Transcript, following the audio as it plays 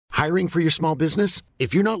Hiring for your small business?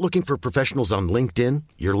 If you're not looking for professionals on LinkedIn,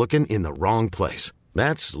 you're looking in the wrong place.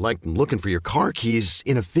 That's like looking for your car keys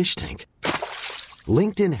in a fish tank.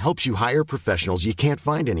 LinkedIn helps you hire professionals you can't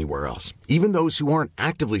find anywhere else, even those who aren't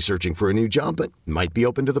actively searching for a new job but might be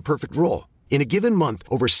open to the perfect role. In a given month,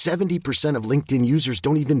 over 70% of LinkedIn users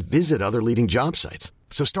don't even visit other leading job sites.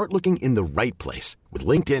 So start looking in the right place. With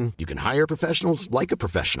LinkedIn, you can hire professionals like a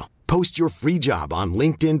professional. Post your free job on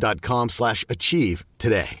linkedin.com/achieve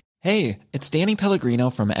today. Hey, it's Danny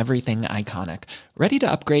Pellegrino from Everything Iconic. Ready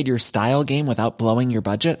to upgrade your style game without blowing your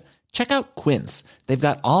budget? Check out Quince. They've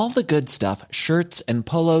got all the good stuff, shirts and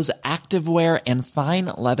polos, activewear, and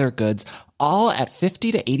fine leather goods, all at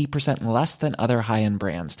 50 to 80% less than other high-end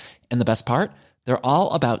brands. And the best part? They're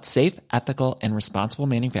all about safe, ethical, and responsible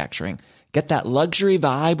manufacturing. Get that luxury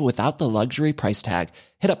vibe without the luxury price tag.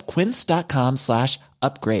 Hit up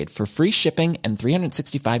quince.com/upgrade for free shipping and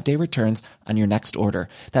 365-day returns on your next order.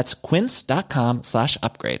 That's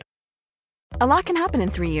quince.com/upgrade. A lot can happen in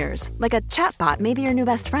 3 years, like a chatbot may be your new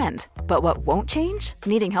best friend. But what won't change?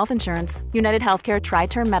 Needing health insurance. United Healthcare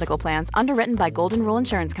Tri-Term Medical Plans, underwritten by Golden Rule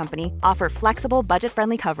Insurance Company, offer flexible,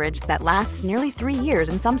 budget-friendly coverage that lasts nearly 3 years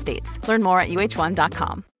in some states. Learn more at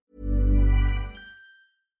uh1.com.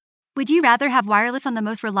 Would you rather have wireless on the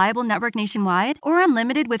most reliable network nationwide or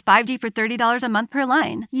unlimited with 5G for $30 a month per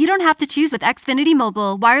line? You don't have to choose with Xfinity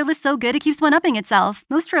Mobile. Wireless so good it keeps one-upping itself.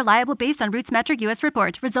 Most reliable based on RootMetric US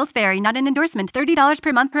report. Results vary, not an endorsement. $30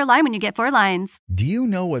 per month per line when you get 4 lines. Do you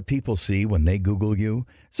know what people see when they Google you?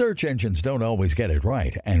 Search engines don't always get it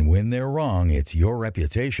right, and when they're wrong, it's your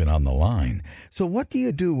reputation on the line. So what do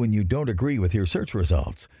you do when you don't agree with your search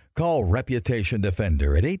results? Call Reputation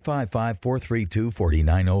Defender at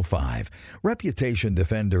 855-432-4905. Reputation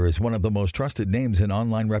Defender is one of the most trusted names in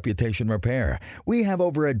online reputation repair. We have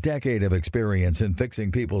over a decade of experience in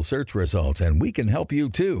fixing people's search results, and we can help you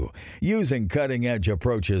too. Using cutting-edge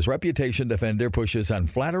approaches, Reputation Defender pushes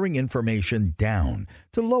unflattering information down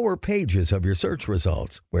to lower pages of your search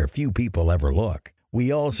results where few people ever look. We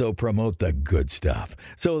also promote the good stuff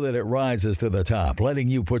so that it rises to the top, letting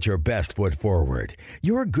you put your best foot forward.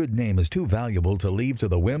 Your good name is too valuable to leave to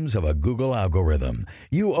the whims of a Google algorithm.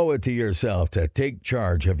 You owe it to yourself to take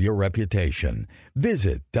charge of your reputation.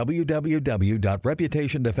 Visit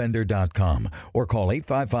www.reputationdefender.com or call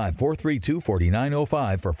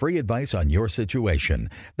 855-432-4905 for free advice on your situation.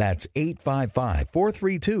 That's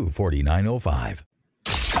 855-432-4905.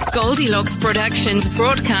 Goldilocks Productions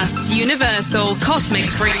broadcasts universal cosmic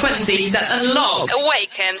frequencies that unlock,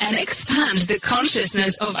 awaken, and expand the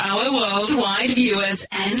consciousness of our worldwide viewers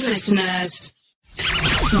and listeners.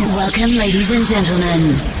 Welcome, ladies and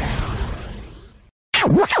gentlemen.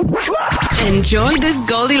 Enjoy this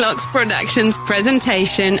Goldilocks Productions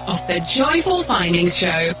presentation of the Joyful Findings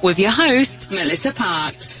Show with your host, Melissa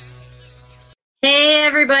Parks. Hey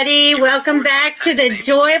everybody, welcome back to the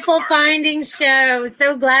Joyful Findings Show.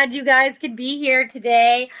 So glad you guys could be here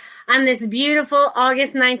today on this beautiful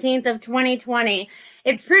August 19th of 2020.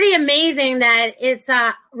 It's pretty amazing that it's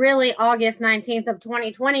really August 19th of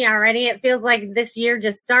 2020 already. It feels like this year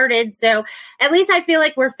just started. So at least I feel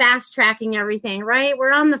like we're fast tracking everything, right?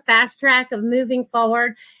 We're on the fast track of moving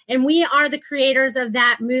forward, and we are the creators of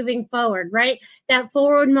that moving forward, right? That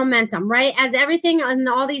forward momentum, right? As everything and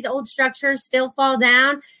all these old structures still fall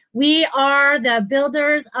down, we are the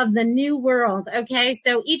builders of the new world, okay?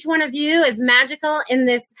 So each one of you is magical in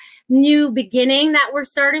this new beginning that we're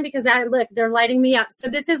starting, because look, they're lighting me up. So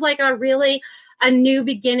this is like a new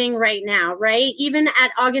beginning right now, right? Even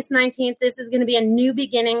at August 19th, this is going to be a new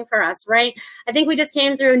beginning for us, right? I think we just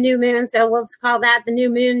came through a new moon, so we'll call that the new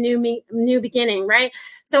moon, new beginning, right?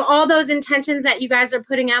 So all those intentions that you guys are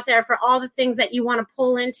putting out there for all the things that you want to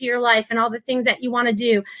pull into your life and all the things that you want to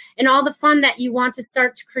do and all the fun that you want to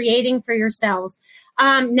start creating for yourselves.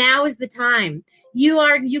 Now is the time.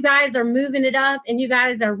 You guys are moving it up, and you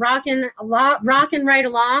guys are rocking right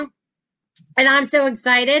along. And I'm so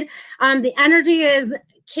excited. The energy is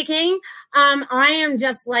kicking. I am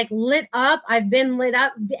just like lit up. I've been lit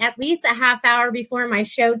up at least a half hour before my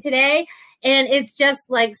show today. And it's just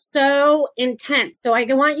like so intense. So I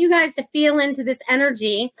want you guys to feel into this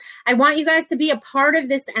energy. I want you guys to be a part of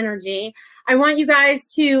this energy. I want you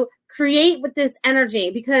guys to create with this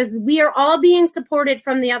energy, because we are all being supported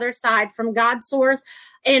from the other side, from God's source,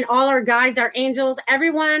 and all our guides, our angels.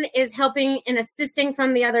 Everyone is helping and assisting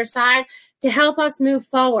from the other side to help us move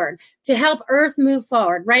forward, to help Earth move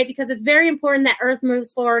forward, right? Because it's very important that Earth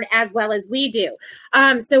moves forward as well as we do.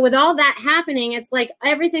 So with all that happening, it's like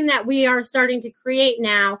everything that we are starting to create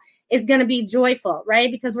now is going to be joyful, right?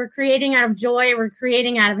 Because we're creating out of joy, we're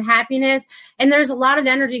creating out of happiness, and there's a lot of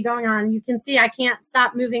energy going on. You can see I can't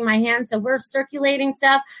stop moving my hands, so we're circulating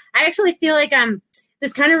stuff. I actually feel like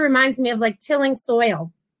this kind of reminds me of like tilling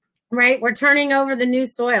soil. Right? We're turning over the new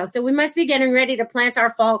soil. So we must be getting ready to plant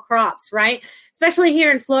our fall crops, right? Especially here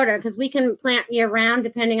in Florida, because we can plant year round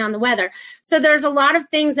depending on the weather. So there's a lot of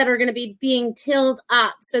things that are going to be being tilled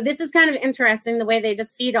up. So this is kind of interesting, the way they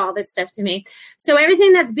just feed all this stuff to me. So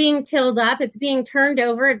everything that's being tilled up, it's being turned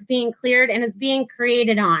over, it's being cleared, and it's being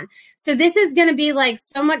created on. So this is going to be like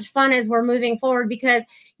so much fun as we're moving forward, because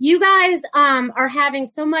you guys are having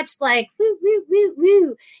so much like, woo, woo, woo,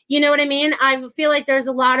 woo. You know what I mean? I feel like there's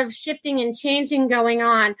a lot of shifting and changing going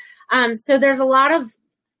on. So there's a lot of,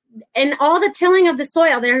 and all the tilling of the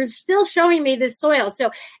soil, they're still showing me this soil.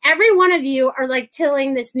 So every one of you are like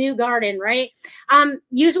tilling this new garden, right?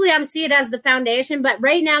 Usually I see it as the foundation, but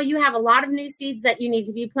right now you have a lot of new seeds that you need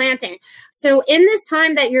to be planting. So in this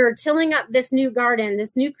time that you're tilling up this new garden,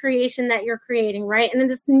 this new creation that you're creating, right? And in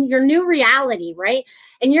this, your new reality, right?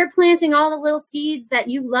 And you're planting all the little seeds that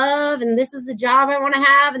you love. And this is the job I want to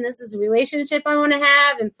have. And this is the relationship I want to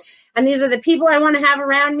have. And these are the people I want to have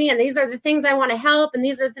around me. And these are the things I want to help. And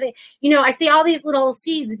these are the things, I see all these little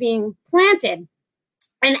seeds being planted.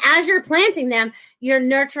 And as you're planting them, you're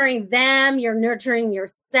nurturing them, you're nurturing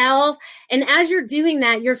yourself. And as you're doing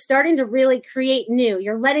that, you're starting to really create new.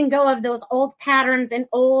 You're letting go of those old patterns and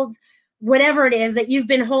old whatever it is that you've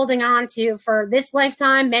been holding on to for this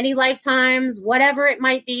lifetime, many lifetimes, whatever it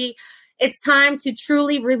might be. It's time to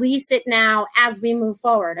truly release it now as we move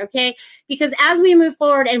forward, okay? Because as we move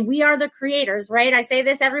forward, and we are the creators, right? I say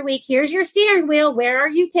this every week. Here's your steering wheel. Where are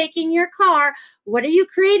you taking your car? What are you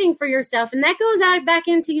creating for yourself? And that goes out back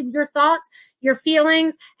into your thoughts, your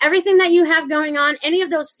feelings, everything that you have going on, any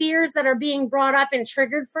of those fears that are being brought up and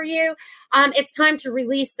triggered for you. It's time to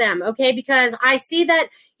release them, okay? Because I see that,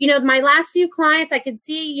 my last few clients, I could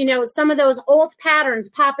see, some of those old patterns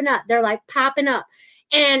popping up. They're like popping up.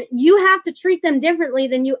 And you have to treat them differently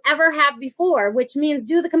than you ever have before, which means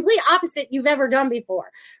do the complete opposite you've ever done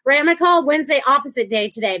before, right? I'm going to call Wednesday opposite day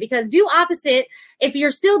today, because do opposite. If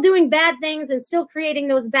you're still doing bad things and still creating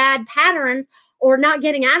those bad patterns or not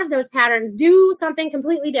getting out of those patterns, do something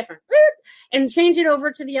completely different and change it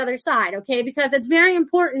over to the other side, okay? Because it's very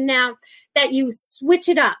important now that you switch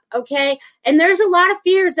it up, okay? And there's a lot of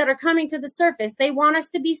fears that are coming to the surface. They want us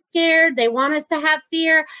to be scared. They want us to have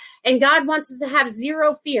fear. And God wants us to have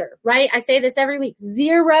zero fear, right? I say this every week,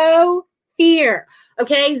 zero fear,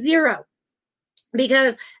 okay? Zero.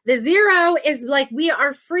 Because the zero is like we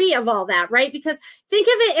are free of all that, right? Because think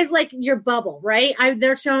of it as like your bubble, right?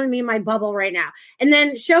 They're showing me my bubble right now. And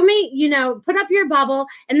then show me, put up your bubble.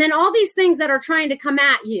 And then all these things that are trying to come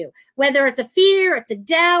at you, whether it's a fear, it's a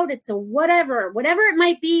doubt, it's a whatever it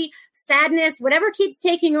might be, sadness, whatever keeps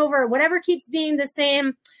taking over, whatever keeps being the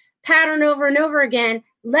same pattern over and over again,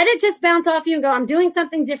 let it just bounce off you and go, I'm doing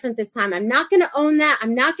something different this time. I'm not going to own that.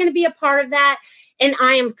 I'm not going to be a part of that. And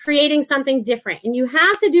I am creating something different. And you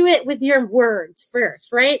have to do it with your words first,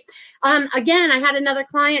 right? Again, I had another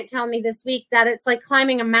client tell me this week that it's like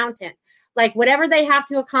climbing a mountain. Like whatever they have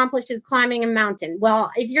to accomplish is climbing a mountain.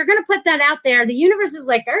 Well, if you're going to put that out there, the universe is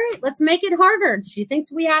like, all right, let's make it harder. She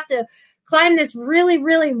thinks we have to climb this really,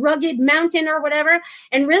 really rugged mountain or whatever,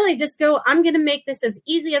 and really just go, I'm going to make this as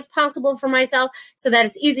easy as possible for myself so that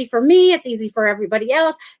it's easy for me, it's easy for everybody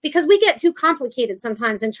else, because we get too complicated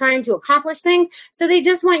sometimes in trying to accomplish things. So they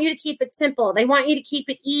just want you to keep it simple. They want you to keep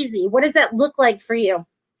it easy. What does that look like for you?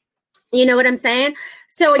 You know what I'm saying?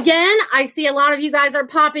 So again, I see a lot of you guys are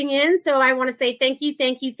popping in. So I want to say thank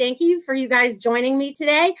you for you guys joining me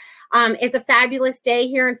today. It's a fabulous day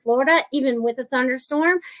here in Florida, even with a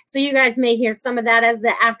thunderstorm. So you guys may hear some of that as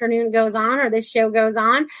the afternoon goes on or this show goes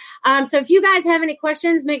on. So if you guys have any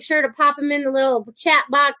questions, make sure to pop them in the little chat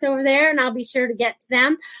box over there, and I'll be sure to get to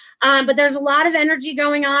them. But there's a lot of energy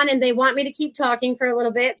going on, and they want me to keep talking for a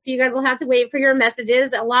little bit. So you guys will have to wait for your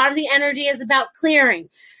messages. A lot of the energy is about clearing.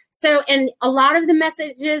 So, and a lot of the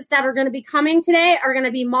messages that are going to be coming today are going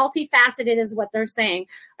to be multifaceted is what they're saying.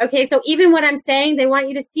 Okay. So even what I'm saying, they want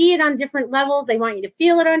you to see it on different levels. They want you to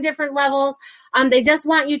feel it on different levels. They just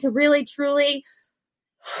want you to really, truly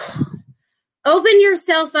open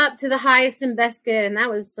yourself up to the highest and best good. And that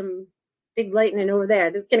was some big lightning over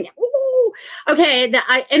there. This is going to get, okay.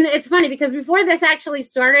 And it's funny because before this actually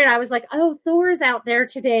started, I was like, oh, Thor's out there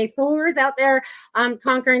today. Thor's out there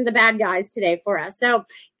conquering the bad guys today for us. So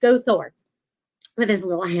go Thor with his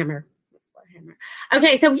little hammer. camera.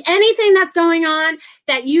 Okay, so anything that's going on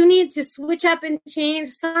that you need to switch up and change,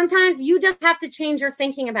 sometimes you just have to change your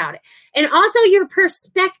thinking about it. And also your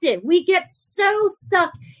perspective. We get so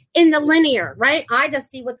stuck in the linear, right? I just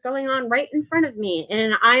see what's going on right in front of me,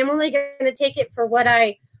 and I'm only going to take it for what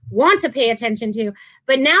I want to pay attention to.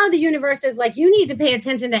 But now the universe is like, you need to pay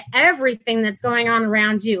attention to everything that's going on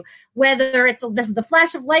around you, whether it's the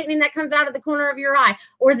flash of lightning that comes out of the corner of your eye,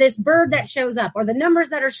 or this bird that shows up, or the numbers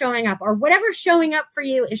that are showing up, or whatever's showing up for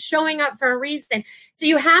you is showing up for a reason. So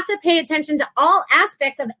you have to pay attention to all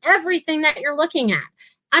aspects of everything that you're looking at.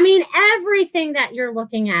 I mean, everything that you're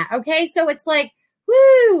looking at. Okay. So it's like,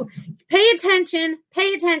 woo, pay attention,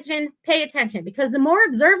 pay attention, pay attention, because the more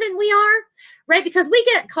observant we are, right? Because we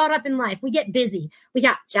get caught up in life. We get busy. We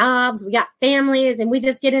got jobs, we got families, and we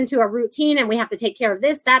just get into a routine, and we have to take care of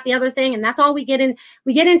this, that, the other thing. And that's all we get in.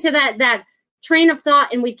 We get into that train of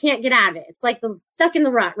thought, and we can't get out of it. It's like stuck in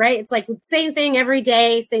the rut, right? It's like the same thing every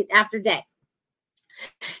day, same after day.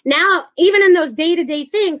 Now, even in those day-to-day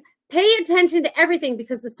things, pay attention to everything,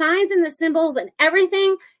 because the signs and the symbols and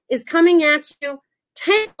everything is coming at you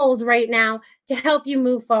tenfold right now to help you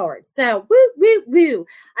move forward. So woo, woo, woo.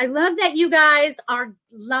 I love that you guys are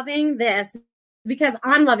loving this, because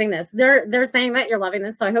I'm loving this. They're saying that you're loving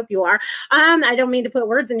this, so I hope you are. I don't mean to put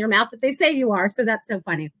words in your mouth, but they say you are, so that's so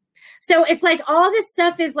funny. So it's like all this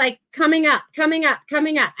stuff is like coming up.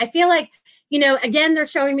 I feel like, again, they're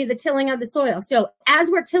showing me the tilling of the soil. So as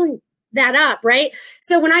we're tilling that up, right?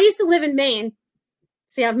 So when I used to live in Maine,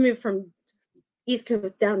 see, I've moved from East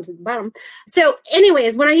Coast down to the bottom. So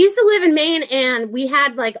anyways, when I used to live in Maine, and we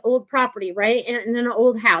had like old property, right? And an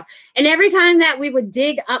old house. And every time that we would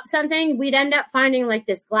dig up something, we'd end up finding like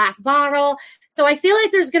this glass bottle. So I feel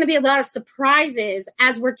like there's going to be a lot of surprises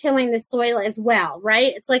as we're tilling the soil as well,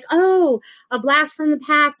 right? It's like, oh, a blast from the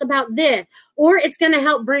past about this, or it's going to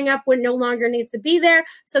help bring up what no longer needs to be there.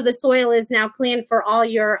 So the soil is now clean for all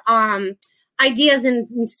your, ideas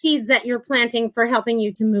and seeds that you're planting for helping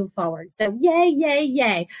you to move forward. So yay, yay,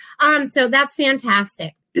 yay. So that's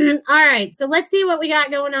fantastic. All right. So let's see what we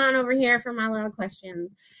got going on over here for my little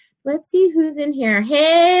questions. Let's see who's in here.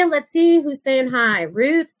 Hey, let's see who's saying hi.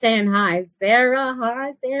 Ruth saying hi. Sarah.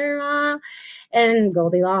 Hi, Sarah. And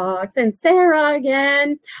Goldilocks and Sarah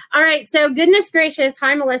again. All right. So goodness gracious.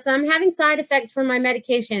 Hi, Melissa. I'm having side effects from my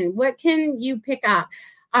medication. What can you pick up?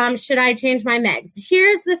 Should I change my meds?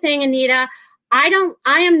 Here's the thing, Anita. I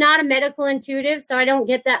am not a medical intuitive, so I don't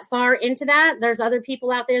get that far into that. There's other people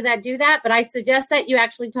out there that do that, but I suggest that you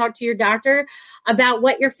actually talk to your doctor about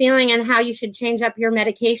what you're feeling and how you should change up your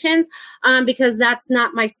medications, because that's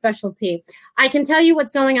not my specialty. I can tell you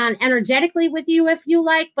what's going on energetically with you if you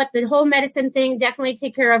like, but the whole medicine thing, definitely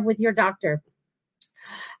take care of with your doctor.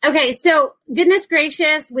 Okay, so goodness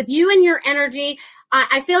gracious, with you and your energy,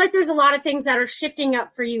 I feel like there's a lot of things that are shifting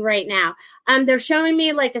up for you right now. They're showing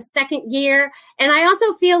me like a second gear. And I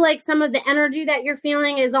also feel like some of the energy that you're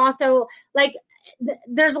feeling is also like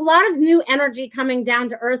there's a lot of new energy coming down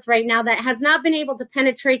to earth right now that has not been able to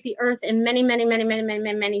penetrate the earth in many, many, many, many, many,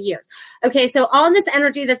 many, many years. Okay, so all this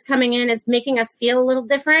energy that's coming in is making us feel a little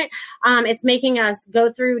different. It's making us go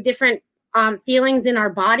through different feelings in our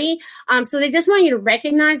body. So they just want you to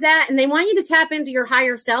recognize that, and they want you to tap into your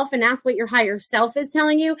higher self and ask what your higher self is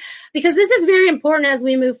telling you, because this is very important as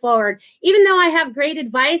we move forward. Even though I have great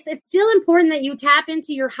advice, it's still important that you tap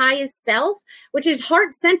into your highest self, which is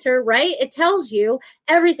heart center, right? It tells you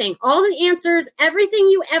everything, all the answers, everything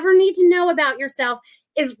you ever need to know about yourself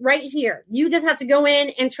is right here. You just have to go in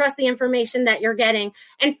and trust the information that you're getting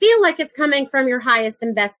and feel like it's coming from your highest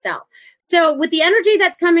and best self. So with the energy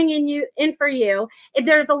that's coming in for you,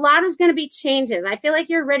 there's a lot of going to be changes. I feel like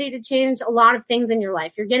you're ready to change a lot of things in your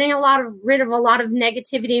life. You're getting rid of a lot of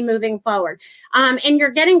negativity moving forward. And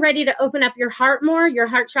you're getting ready to open up your heart more, your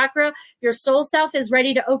heart chakra, your soul self is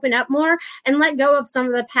ready to open up more and let go of some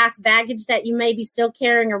of the past baggage that you may be still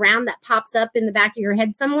carrying around that pops up in the back of your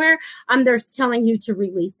head somewhere. They're telling you to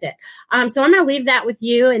release it. So I'm going to leave that with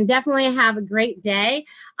you, and definitely have a great day.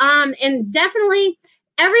 And definitely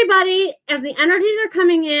everybody, as the energies are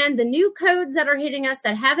coming in, the new codes that are hitting us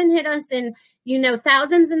that haven't hit us in,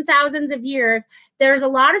 thousands and thousands of years, there's a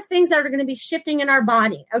lot of things that are going to be shifting in our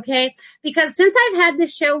body. Okay. Because since I've had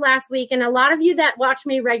this show last week, and a lot of you that watch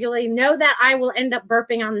me regularly know that I will end up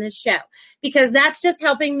burping on this show, because that's just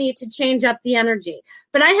helping me to change up the energy.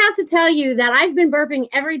 But I have to tell you that I've been burping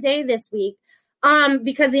every day this week.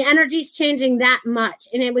 Because the energy is changing that much.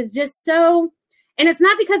 And it was just so And it's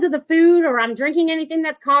not because of the food or I'm drinking anything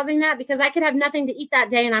that's causing that, because I could have nothing to eat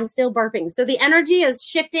that day and I'm still burping. So the energy is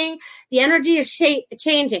shifting. The energy is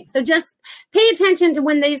changing. So just pay attention to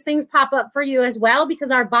when these things pop up for you as well,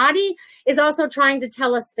 because our body is also trying to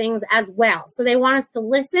tell us things as well. So they want us to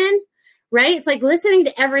listen, right? It's like listening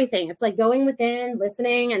to everything. It's like going within,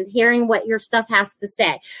 listening and hearing what your stuff has to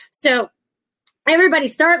say. So everybody,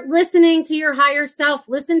 start listening to your higher self.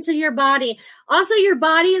 Listen to your body. Also, your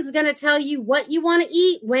body is going to tell you what you want to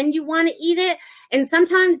eat, when you want to eat it. And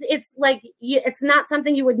sometimes it's like it's not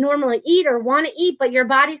something you would normally eat or want to eat, but your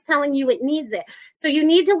body's telling you it needs it. So you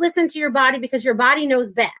need to listen to your body, because your body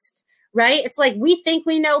knows best. Right? It's like we think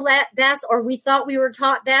we know best, or we thought we were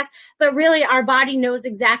taught best, but really our body knows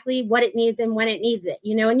exactly what it needs and when it needs it,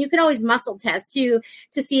 and you can always muscle test too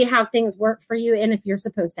to see how things work for you and if you're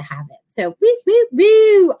supposed to have it. So,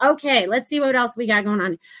 woo. Okay, let's see what else we got going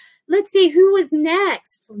on. Let's see who was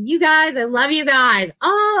next. You guys, I love you guys.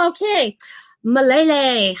 Oh, okay.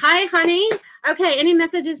 Malele. Hi, honey. Okay, any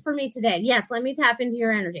messages for me today? Yes, let me tap into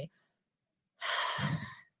your energy.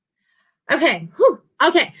 Okay. Whew.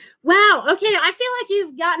 Okay. Wow. Okay. I feel like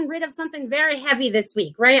you've gotten rid of something very heavy this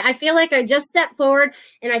week, right? I feel like I just stepped forward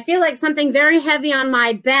and I feel like something very heavy on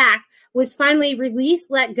my back was finally released,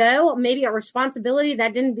 let go, maybe a responsibility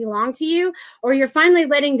that didn't belong to you, or you're finally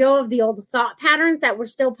letting go of the old thought patterns that were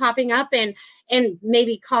still popping up and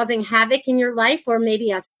maybe causing havoc in your life, or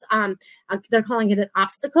maybe they're calling it an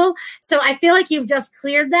obstacle. So I feel like you've just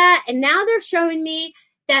cleared that. And now they're showing me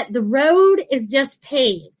that the road is just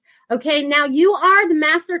paved. Okay, now you are the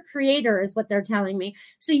master creator is what they're telling me.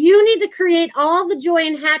 So you need to create all the joy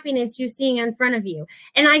and happiness you're seeing in front of you.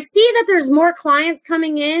 And I see that there's more clients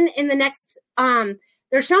coming in the next,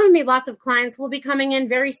 they're showing me lots of clients will be coming in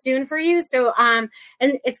very soon for you. So, and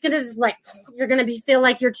it's going to you're going to feel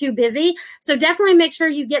like you're too busy. So definitely make sure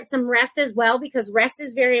you get some rest as well, because rest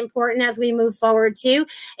is very important as we move forward too.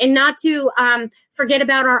 And not to, forget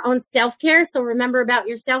about our own self-care. So remember about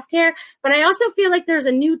your self-care. But I also feel like there's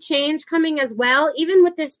a new change coming as well. Even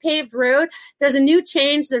with this paved road, there's a new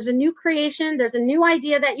change. There's a new creation. There's a new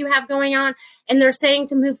idea that you have going on. And they're saying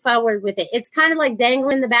to move forward with it. It's kind of like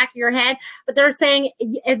dangling in the back of your head, but they're saying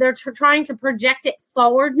they're trying to project it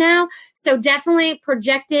forward now. So definitely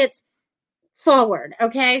project it forward.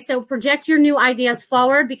 Okay. So project your new ideas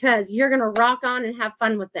forward, because you're going to rock on and have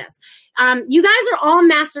fun with this. You guys are all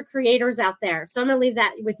master creators out there. So I'm going to leave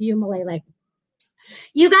that with you, Malele.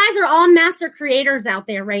 You guys are all master creators out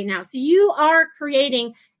there right now. So you are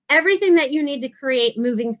creating everything that you need to create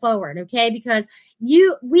moving forward. Okay. Because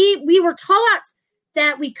we were taught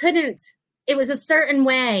that we couldn't, it was a certain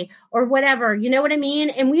way or whatever, you know what I mean?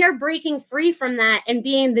 And we are breaking free from that and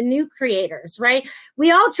being the new creators, right?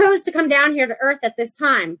 We all chose to come down here to earth at this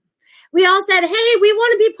time. We all said, hey, we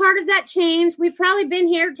want to be part of that change. We've probably been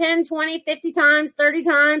here 10, 20, 50 times, 30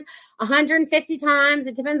 times, 150 times.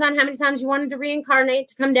 It depends on how many times you wanted to reincarnate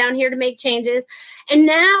to come down here to make changes. And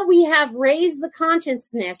now we have raised the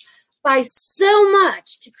consciousness by so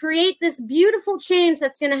much to create this beautiful change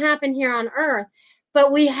that's going to happen here on earth.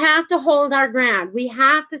 But we have to hold our ground. We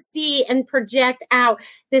have to see and project out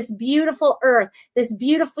this beautiful earth, this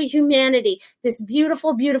beautiful humanity, this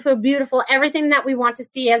beautiful, beautiful, beautiful, everything that we want to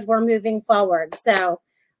see as we're moving forward. So,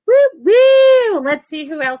 woo! Let's see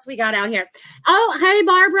who else we got out here. Oh, hey,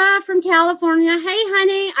 Barbara from California. Hey,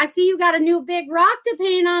 honey, I see you got a new big rock to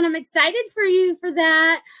paint on. I'm excited for you for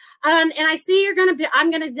that. And I see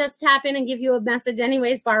I'm going to just tap in and give you a message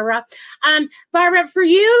anyways, Barbara. Barbara, for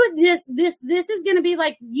you, this is going to be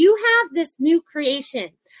like, you have this new creation.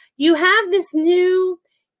 You have this new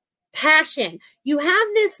passion. You have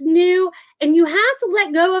this new, and you have to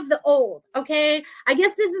let go of the old, okay? I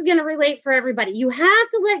guess this is going to relate for everybody. You have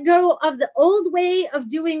to let go of the old way of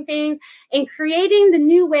doing things and creating the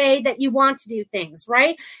new way that you want to do things,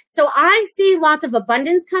 right? So I see lots of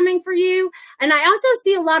abundance coming for you, and I also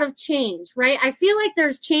see a lot of change, right? I feel like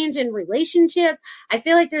there's change in relationships. I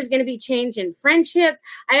feel like there's going to be change in friendships.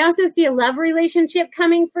 I also see a love relationship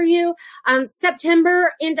coming for you.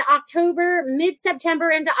 September into October, mid-September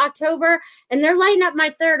into October, and they're lighting up my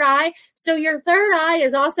third eye. So your third eye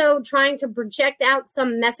is also trying to project out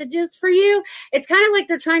some messages for you. It's kind of like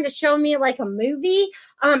they're trying to show me like a movie,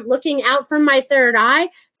 looking out from my third eye.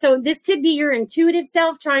 So this could be your intuitive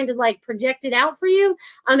self trying to like project it out for you,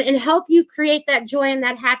 and help you create that joy and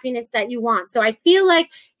that happiness that you want. So I feel like,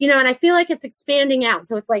 and I feel like it's expanding out.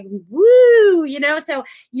 So it's like, woo, so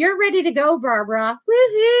you're ready to go, Barbara.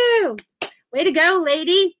 Woohoo. Way to go,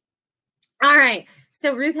 lady. All right.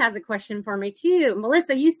 So Ruth has a question for me too.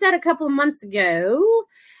 Melissa, you said a couple of months ago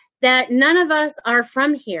that none of us are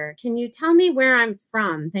from here. Can you tell me where I'm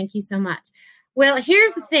from? Thank you so much. Well,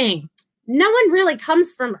 here's the thing. No one really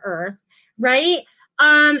comes from Earth, right?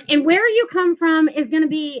 And where you come from is going to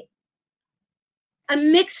be a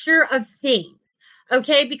mixture of things,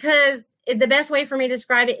 okay? Because the best way for me to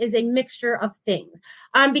describe it is a mixture of things.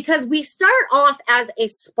 Because we start off as a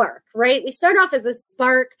spark, right? We start off as a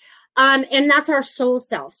spark, and that's our soul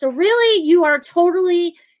self. So really, you are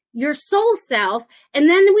totally your soul self. And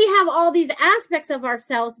then we have all these aspects of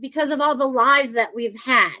ourselves because of all the lives that we've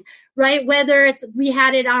had, right? Whether it's we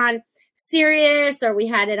had it on Sirius, or we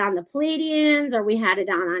had it on the Pleiadians, or we had it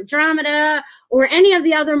on Andromeda, or any of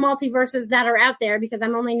the other multiverses that are out there, because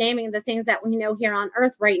I'm only naming the things that we know here on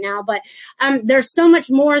Earth right now. But there's so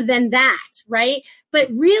much more than that, right? But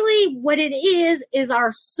really what it is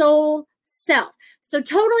our soul self. So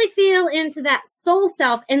totally feel into that soul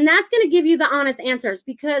self, and that's going to give you the honest answers,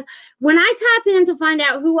 because when I tap in to find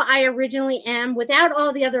out who I originally am without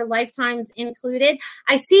all the other lifetimes included,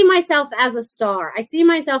 I see myself as a star. I see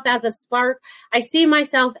myself as a spark. I see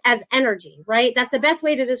myself as energy, right? That's the best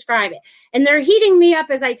way to describe it. And they're heating me up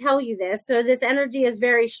as I tell you this. So this energy is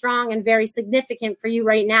very strong and very significant for you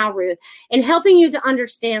right now, Ruth, and helping you to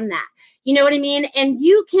understand that. You know what I mean? And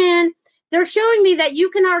they're showing me that you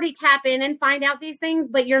can already tap in and find out these things,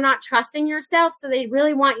 but you're not trusting yourself. So they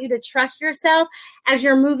really want you to trust yourself as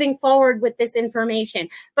you're moving forward with this information.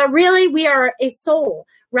 But really, we are a soul,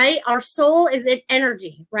 right? Our soul is an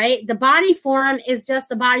energy, right? The body form is just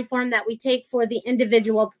the body form that we take for the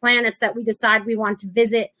individual planets that we decide we want to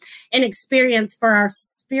visit and experience for our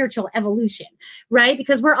spiritual evolution, right?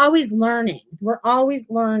 Because we're always learning. We're always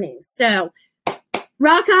learning. So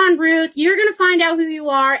rock on, Ruth. You're going to find out who you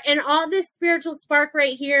are. And all this spiritual spark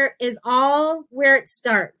right here is all where it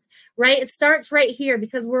starts, right? It starts right here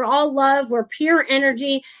because we're all love. We're pure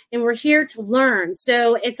energy, and we're here to learn.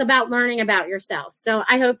 So it's about learning about yourself. So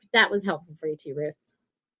I hope that was helpful for you too, Ruth.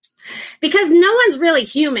 Because no one's really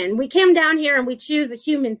human. We came down here and we choose a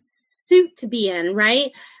human suit to be in,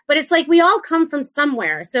 right? But it's like we all come from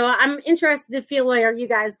somewhere. So I'm interested to feel where you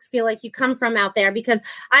guys feel like you come from out there, because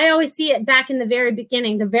I always see it back in the very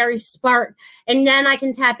beginning, the very spark. And then I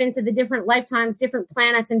can tap into the different lifetimes, different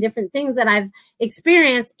planets, and different things that I've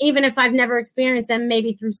experienced, even if I've never experienced them,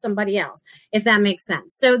 maybe through somebody else, if that makes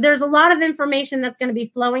sense. So there's a lot of information that's going to be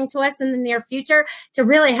flowing to us in the near future to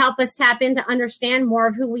really help us tap in to understand more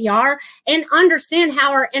of who we are and understand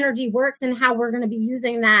how our energy works and how we're going to be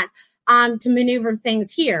using that to maneuver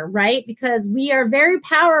things here, right? Because we are very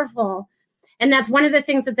powerful. And that's one of the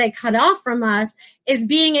things that they cut off from us, is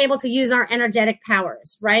being able to use our energetic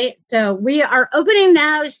powers, right? So we are opening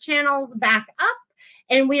those channels back up,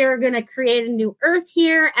 and we are going to create a new Earth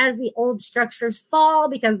here as the old structures fall,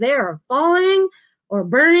 because they are falling or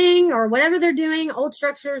burning or whatever they're doing. Old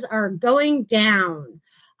structures are going down.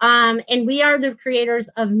 And we are the creators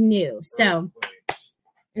of new. So,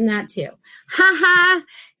 and that too. Ha.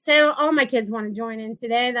 So all my kids want to join in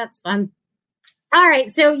today. That's fun. All right.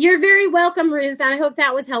 So you're very welcome, Ruth. I hope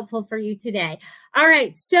that was helpful for you today. All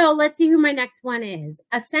right. So let's see who my next one is.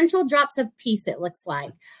 Essential Drops of Peace, it looks like.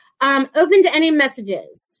 Open to any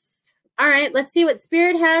messages. All right. Let's see what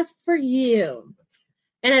Spirit has for you.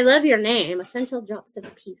 And I love your name, Essential Drops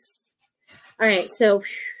of Peace. All right. So,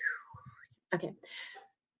 okay.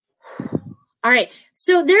 All right.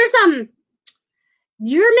 So there's,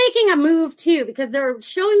 you're making a move too, because they're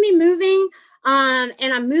showing me moving, and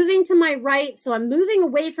I'm moving to my right. So I'm moving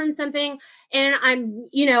away from something, and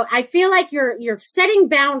I feel like you're setting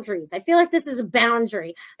boundaries. I feel like this is a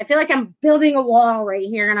boundary. I feel like I'm building a wall right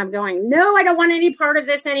here, and I'm going, no, I don't want any part of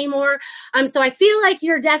this anymore. So I feel like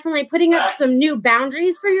you're definitely putting up some new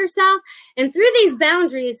boundaries for yourself. And through these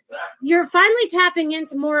boundaries, you're finally tapping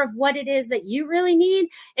into more of what it is that you really need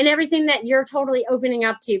and everything that you're totally opening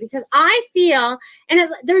up to. Because I feel,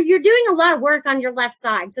 you're doing a lot of work on your left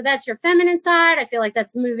side. So that's your feminine side. I feel like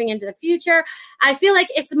that's moving into the future. I feel like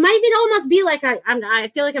it might almost be like I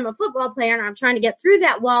feel like I'm a football player, and I'm trying to get through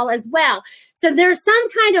that wall as well. So there's some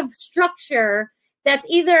kind of structure that's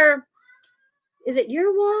either, is it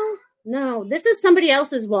your wall? No, this is somebody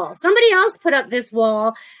else's wall. Somebody else put up this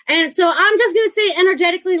wall. And so I'm just going to say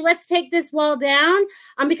energetically, let's take this wall down,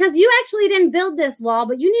 because you actually didn't build this wall,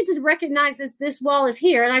 but you need to recognize this wall is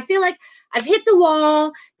here. And I feel like I've hit the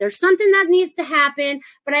wall. There's something that needs to happen,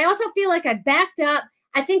 but I also feel like I backed up.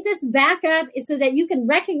 I think this backup is so that you can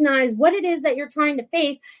recognize what it is that you're trying to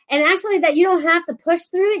face, and actually that you don't have to push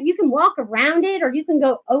through it. You can walk around it, or you can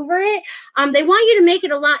go over it. They want you to make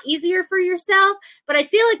it a lot easier for yourself, but I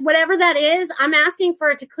feel like whatever that is, I'm asking for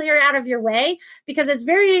it to clear out of your way, because it's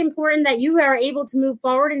very important that you are able to move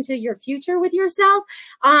forward into your future with yourself,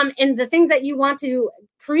 and the things that you want to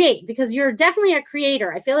create, because you're definitely a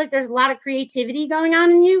creator. I feel like there's a lot of creativity going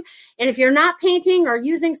on in you. And if you're not painting or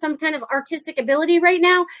using some kind of artistic ability right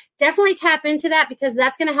now, definitely tap into that, because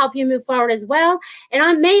that's going to help you move forward as well. And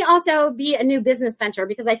I may also be a new business venture,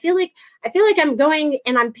 because I feel like I'm going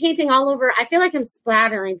and I'm painting all over. I feel like I'm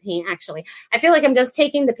splattering paint, actually. I feel like I'm just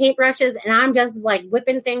taking the paintbrushes and I'm just like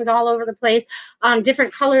whipping things all over the place,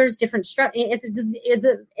 different colors, different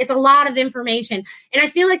it's a lot of information. And I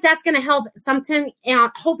feel like that's going to help something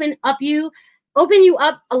open you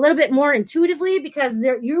up a little bit more intuitively, because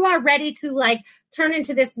you are ready to like turn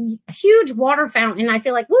into this huge water fountain. I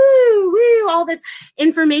feel like, woo, all this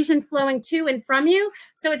information flowing to and from you.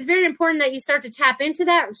 So it's very important that you start to tap into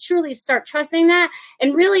that, truly start trusting that.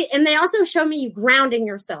 And they also show me you grounding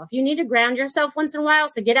yourself. You need to ground yourself once in a while.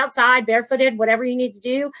 So get outside, barefooted, whatever you need to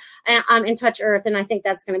do, and touch earth. And I think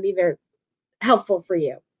that's going to be very helpful for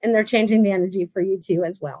you. And they're changing the energy for you too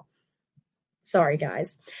as well. Sorry,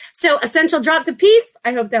 guys. So essential drops of peace.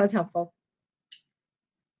 I hope that was helpful.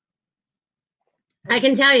 I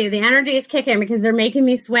can tell you the energy is kicking, because they're making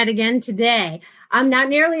me sweat again today. I'm not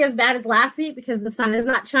nearly as bad as last week because the sun is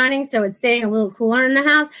not shining, so it's staying a little cooler in the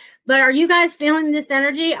house. But are you guys feeling this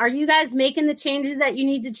energy? Are you guys making the changes that you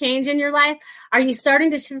need to change in your life? Are you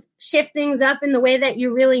starting to shift things up in the way that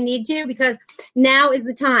you really need to? Because now is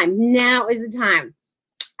the time. Now is the time.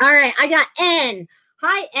 All right, I got N.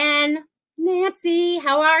 Hi, N. Nancy,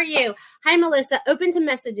 how are you? Hi, Melissa. Open to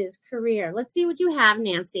messages, career. Let's see what you have,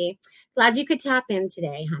 Nancy. Glad you could tap in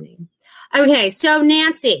today, honey. Okay, so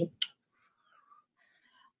Nancy,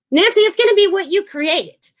 it's going to be what you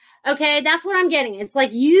create. Okay, that's what I'm getting. It's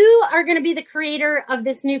like you are going to be the creator of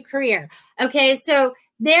this new career. Okay, so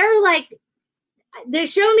they're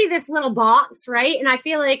showing me this little box, right? And I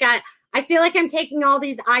feel like I'm taking all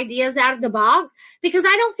these ideas out of the box, because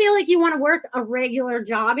I don't feel like you want to work a regular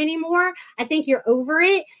job anymore. I think you're over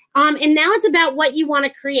it. And now it's about what you want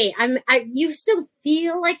to create. You still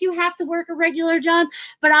feel like you have to work a regular job,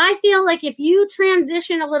 but I feel like if you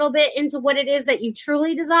transition a little bit into what it is that you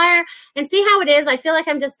truly desire and see how it is, I feel like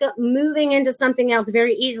I'm just moving into something else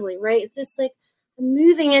very easily, right? It's just like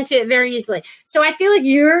moving into it very easily. So I feel like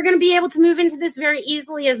you're going to be able to move into this very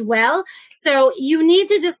easily as well. So you need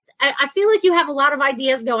to I feel like you have a lot of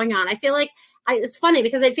ideas going on. I feel like it's funny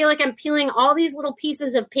because I feel like I'm peeling all these little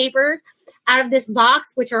pieces of paper out of this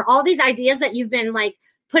box, which are all these ideas that you've been like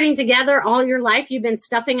putting together all your life. You've been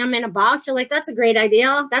stuffing them in a box. You're like, that's a great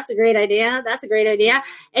idea. That's a great idea. That's a great idea.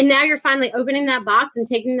 And now you're finally opening that box and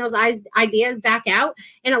taking those ideas back out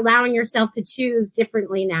and allowing yourself to choose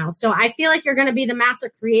differently now. So I feel like you're going to be the master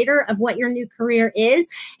creator of what your new career is.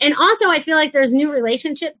 And also I feel like there's new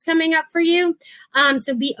relationships coming up for you.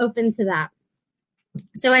 So be open to that.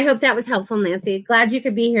 So I hope that was helpful, Nancy. Glad you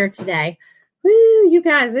could be here today. Woo, you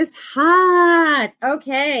guys, it's hot.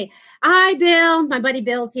 Okay. Hi, Bill. My buddy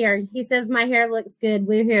Bill's here. He says my hair looks good.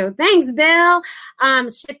 Woohoo. Thanks, Bill.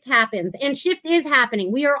 Shift happens. And shift is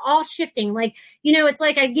happening. We are all shifting. Like, it's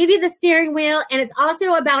like I give you the steering wheel, and it's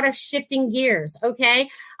also about us shifting gears. Okay.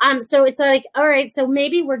 So it's like, all right, so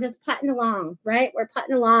maybe we're just putting along, right? We're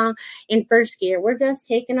putting along in first gear. We're just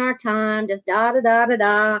taking our time, just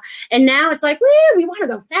da-da-da-da-da. And now it's like, woo, we want to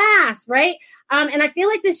go fast, right? And I feel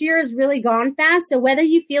like this year has really gone fast. So whether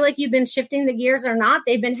you feel like you've been shifting the gears or not,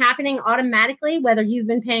 they've been happening automatically, whether you've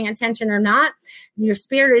been paying attention or not. Your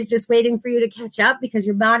spirit is just waiting for you to catch up because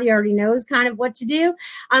your body already knows kind of what to do.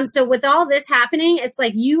 So with all this happening, it's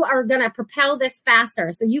like you are going to propel this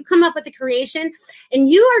faster. So you come up with the creation and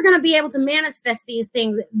you are going to be able to manifest these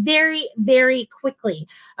things very, very quickly.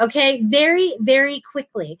 Okay. Very, very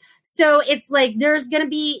quickly. So it's like there's going to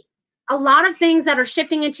be a lot of things that are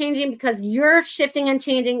shifting and changing because you're shifting and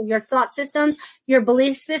changing your thought systems, your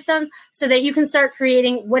belief systems, so that you can start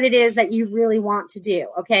creating what it is that you really want to do.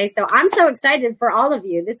 Okay. So I'm so excited for all of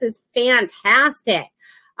you. This is fantastic.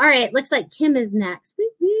 All right. Looks like Kim is next.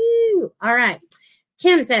 Woo-hoo. All right.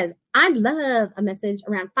 Kim says, I'd love a message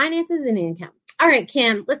around finances and income. All right,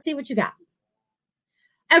 Kim, let's see what you got.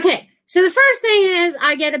 Okay. So the first thing is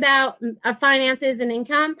I get about finances and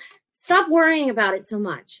income. Stop worrying about it so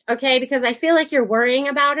much, okay? Because I feel like you're worrying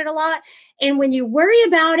about it a lot. And when you worry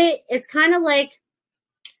about it, it's kind of like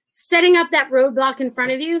setting up that roadblock in front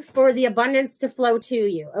of you for the abundance to flow to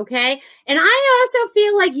you, okay? And I also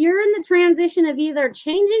feel like you're in the transition of either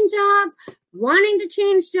changing jobs, wanting to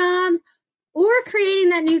change jobs, or creating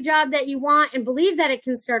that new job that you want and believe that it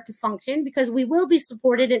can start to function, because we will be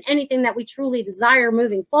supported in anything that we truly desire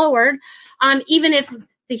moving forward, even if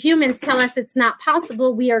the humans tell us it's not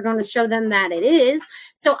possible, we are going to show them that it is.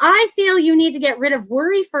 So I feel you need to get rid of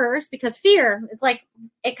worry first, because fear, it's like,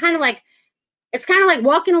 it kind of like It's kind of like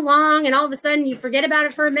walking along and all of a sudden you forget about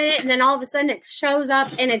it for a minute and then all of a sudden it shows up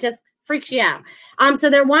and it just freaks you out. So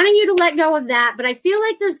they're wanting you to let go of that. But I feel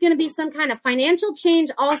like there's going to be some kind of financial change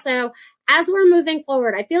also as we're moving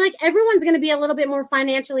forward. I feel like everyone's going to be a little bit more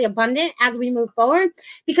financially abundant as we move forward,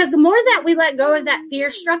 because the more that we let go of that fear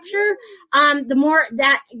structure, the more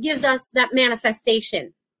that gives us that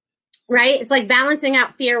manifestation. Right? It's like balancing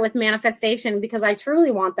out fear with manifestation, because I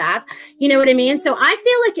truly want that. You know what I mean? So I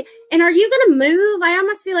feel like, and are you going to move? I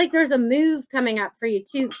almost feel like there's a move coming up for you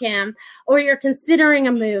too, Kim, or you're considering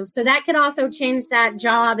a move. So that could also change that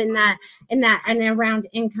job and around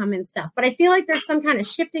income and stuff. But I feel like there's some kind of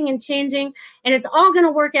shifting and changing, and it's all going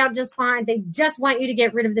to work out just fine. They just want you to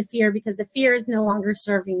get rid of the fear, because the fear is no longer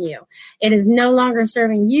serving you. It is no longer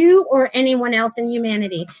serving you or anyone else in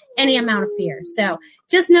humanity, any amount of fear. So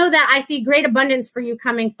just know that I see great abundance for you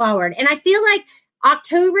coming forward. And I feel like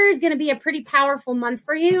October is going to be a pretty powerful month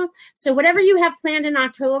for you. So whatever you have planned in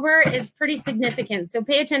October is pretty significant. So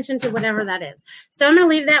pay attention to whatever that is. So I'm going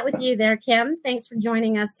to leave that with you there, Kim. Thanks for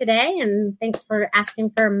joining us today. And thanks for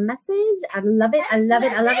asking for a message. I love it. I love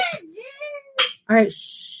it. I love it. All right.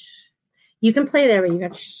 Shh. You can play there, but you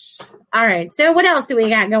got shh. All right. So what else do we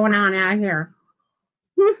got going on out here?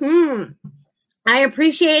 I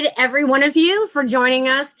appreciate every one of you for joining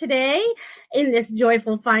us today in this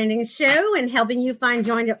Joyful Findings show and helping you find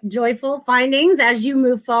joyful findings as you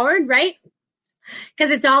move forward, right? Because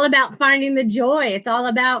it's all about finding the joy. It's all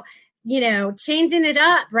about, changing it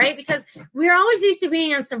up, right? Because we're always used to being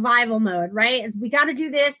in survival mode, right? We got to do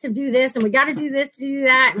this to do this, and we got to do this to do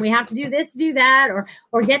that, and we have to do this to do that,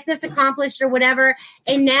 or get this accomplished or whatever.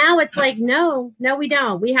 And now it's like, no, we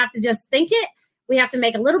don't. We have to just think it. We have to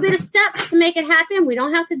make a little bit of steps to make it happen. We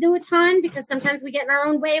don't have to do a ton, because sometimes we get in our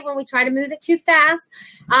own way when we try to move it too fast.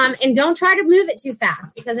 And don't try to move it too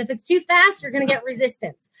fast, because if it's too fast, you're going to get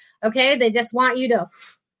resistance. Okay. They just want you to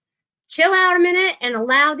chill out a minute and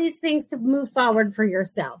allow these things to move forward for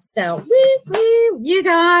yourself. So you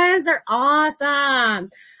guys are awesome.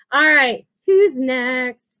 All right. Who's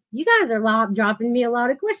next? You guys are dropping me a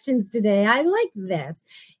lot of questions today. I like this.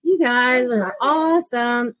 You guys are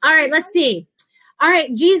awesome. All right. Let's see. All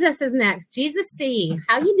right, Jesus is next. Jesus C,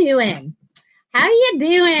 how you doing? How you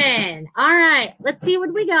doing? All right, let's see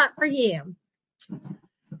what we got for you.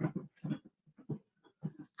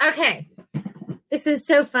 Okay, this is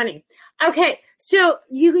so funny. Okay, so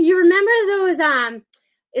you remember those?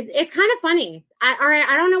 It's kind of funny. All right,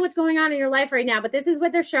 I don't know what's going on in your life right now, but this is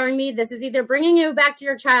what they're showing me. This is either bringing you back to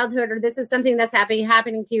your childhood, or this is something that's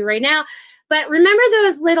happening to you right now. But remember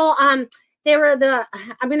those little I'm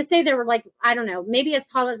going to say they were like, I don't know, maybe as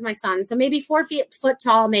tall as my son. So maybe 4 foot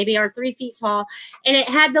tall, maybe, or 3 feet tall. And it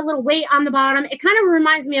had the little weight on the bottom. It kind of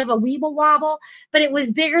reminds me of a Weeble Wobble, but it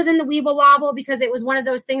was bigger than the Weeble Wobble, because it was one of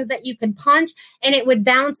those things that you could punch and it would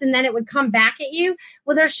bounce and then it would come back at you.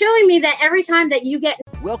 Well, they're showing me that every time that you get...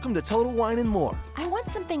 Welcome to Total Wine & More. I want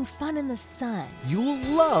something fun in the sun. You'll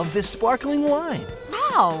love this sparkling wine.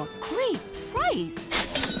 Wow, great price.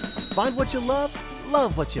 Find what you love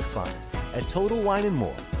what you find at Total Wine &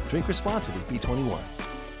 More. Drink responsibly. B21.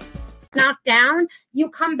 Knocked down, you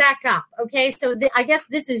come back up. Okay, so I guess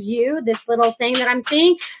this is you, this little thing that I'm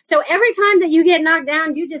seeing. So every time that you get knocked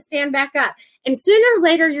down, you just stand back up. And sooner or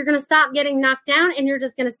later, you're going to stop getting knocked down, and you're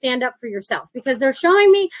just going to stand up for yourself, because they're showing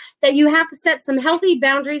me that you have to set some healthy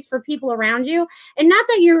boundaries for people around you. And not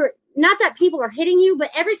that people are hitting you,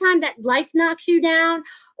 but every time that life knocks you down,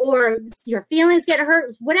 or your feelings get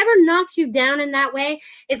hurt, whatever knocks you down in that way,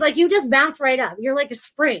 it's like you just bounce right up. You're like a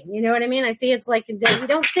spring. You know what I mean? I see it's like you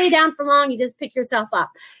don't stay down for long. You just pick yourself up.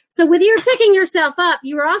 So with your picking yourself up,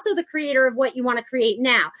 you are also the creator of what you want to create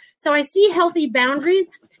now. So I see healthy boundaries.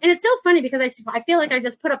 And it's so funny, because I feel like I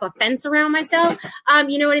just put up a fence around myself.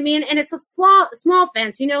 You know what I mean? And it's a small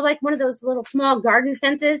fence, like one of those little small garden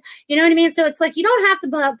fences. You know what I mean? So it's like you don't have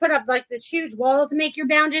to put up like this huge wall to make your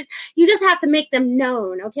boundaries. You just have to make them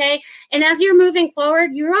known, okay? And as you're moving forward,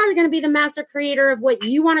 you are going to be the master creator of what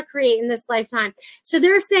you want to create in this lifetime. So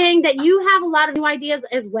they're saying that you have a lot of new ideas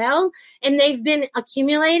as well, and they've been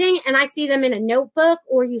accumulating. And I see them in a notebook,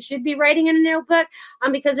 or you should be writing in a notebook,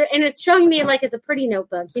 because it's showing me like it's a pretty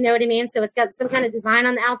notebook. You know what I mean? So it's got some kind of design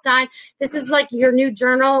on the outside. This is like your new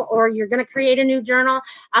journal, or you're going to create a new journal,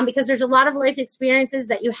 because there's a lot of life experiences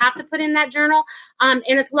that you have to put in that journal. And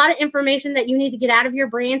it's a lot of information that you need to get out of your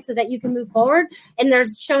brain so that you can move forward. And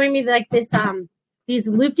there's showing me like this, these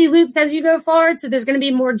loop-de-loops as you go forward. So there's going to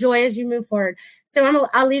be more joy as you move forward. So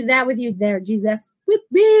I'll leave that with you there, Jesus. Whoop,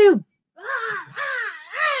 whoop.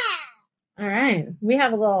 All right. We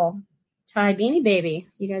have a little Thai beanie baby.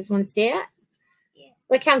 You guys want to see it?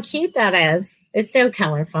 Look how cute that is. It's so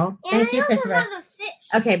colorful. Thank you, Christopher.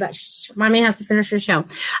 Okay, but mommy has to finish her show.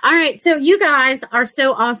 All right, so you guys are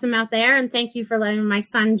so awesome out there, and thank you for letting my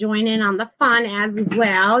son join in on the fun as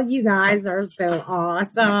well. You guys are so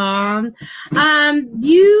awesome.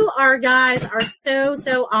 You guys are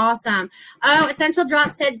so awesome. Oh, Essential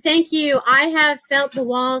Drop said, thank you. I have felt the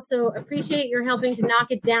wall, so appreciate your helping to knock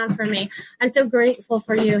it down for me. I'm so grateful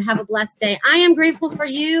for you. Have a blessed day. I am grateful for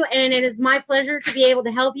you, and it is my pleasure to be able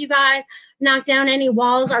to help you guys knock down any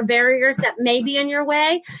walls or barriers that may be in your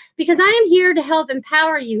way, because I am here to help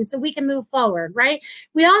empower you so we can move forward, right?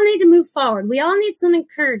 We all need to move forward. We all need some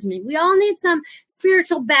encouragement. We all need some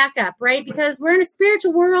spiritual backup, right? Because we're in a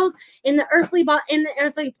spiritual world in the earthly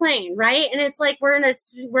plane, right? And it's like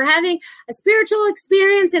we're having a spiritual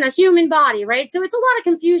experience in a human body, right? So it's a lot of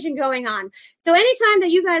confusion going on. So anytime that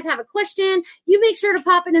you guys have a question, you make sure to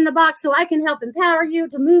pop it in the box so I can help empower you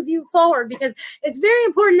to move you forward, because it's very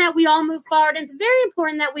important that we all move forward. And it's very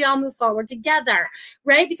important that we all move forward together,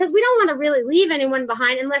 right? Because we don't want to really leave anyone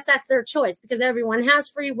behind unless that's their choice, because everyone has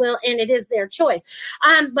free will and it is their choice.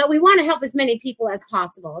 But we want to help as many people as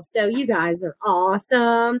possible. So you guys are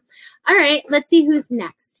awesome. All right, let's see who's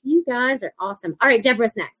next. You guys are awesome. All right,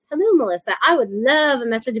 Deborah's next. Hello, Melissa. I would love a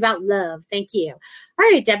message about love. Thank you. All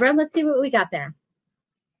right, Deborah, let's see what we got there.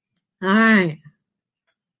 All right.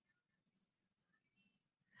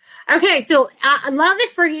 Okay, so love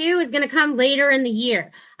it for you is going to come later in the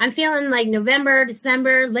year. I'm feeling like November,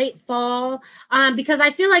 December, late fall, because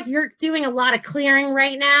I feel like you're doing a lot of clearing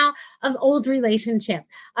right now of old relationships.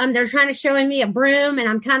 They're trying to show me a broom, and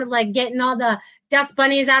I'm kind of like getting all the dust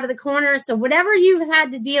bunnies out of the corner. So whatever you've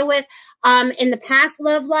had to deal with in the past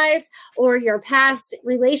love lives or your past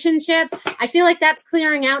relationships, I feel like that's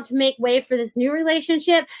clearing out to make way for this new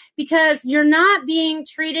relationship, because you're not being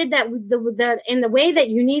treated in the way that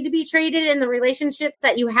you need to be treated in the relationships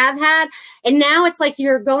that you have had. And now it's like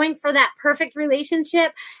you're going for that perfect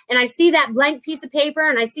relationship. And I see that blank piece of paper,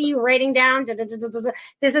 and I see you writing down,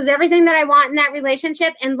 this is everything that I want in that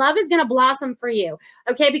relationship. And love is going to blossom for you.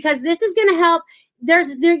 Okay. Because this is going to help.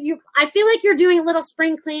 I feel like you're doing a little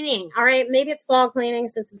spring cleaning. All right. Maybe it's fall cleaning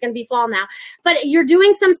since it's going to be fall now, but you're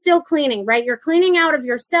doing some still cleaning, right? You're cleaning out of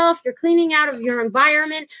yourself. You're cleaning out of your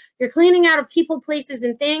environment. You're cleaning out of people, places,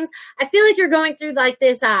 and things. I feel like you're going through like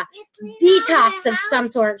this detox of some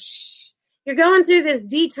sort. You're going through this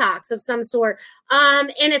detox of some sort.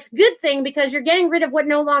 And it's a good thing, because you're getting rid of what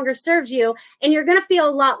no longer serves you, and you're going to feel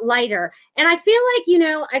a lot lighter. And I feel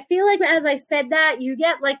like as I said that, you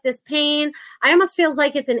get like this pain. I almost feels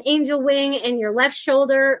like it's an angel wing in your left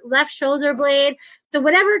shoulder blade. So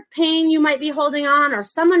whatever pain you might be holding on, or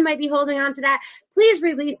someone might be holding on to that, please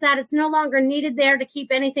release that. It's no longer needed there to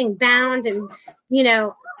keep anything bound, and,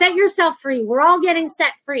 set yourself free. We're all getting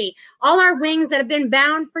set free. All our wings that have been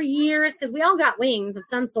bound for years, because we all got wings of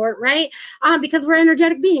some sort, right? Because we're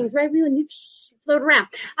energetic beings, right? We float around.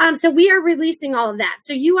 So we are releasing all of that.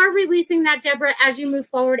 So you are releasing that, Deborah, as you move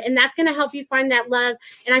forward, and that's going to help you find that love.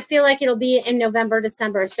 And I feel like it'll be in November,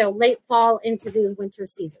 December. So late fall into the winter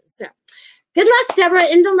season. So good luck, Deborah,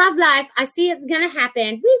 in the love life. I see it's going to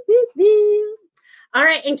happen. Woo, woo, woo. All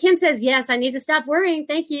right. And Kim says, yes, I need to stop worrying.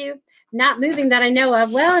 Thank you. Not moving that I know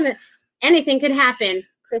of. Well, anything could happen.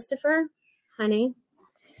 Christopher, honey,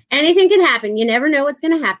 anything could happen. You never know what's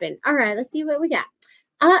going to happen. All right. Let's see what we got.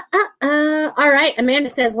 All right. Amanda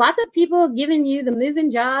says, lots of people giving you the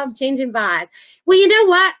moving job, changing vibes. Well, you know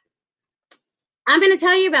what? I'm going to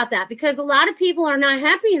tell you about that, because a lot of people are not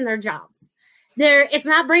happy in their jobs. It's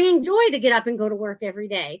not bringing joy to get up and go to work every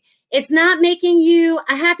day. It's not making you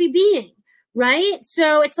a happy being, right?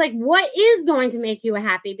 So it's like, what is going to make you a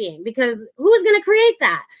happy being? Because who's going to create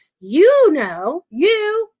that? You know,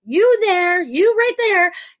 you right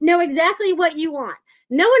there know exactly what you want.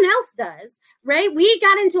 No one else does, right? We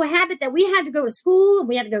got into a habit that we had to go to school, and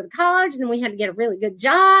we had to go to college, and then we had to get a really good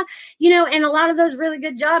job, and a lot of those really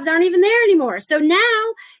good jobs aren't even there anymore. So now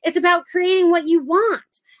it's about creating what you want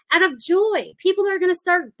out of joy. People are going to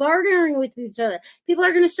start bartering with each other. People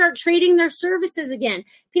are going to start trading their services again.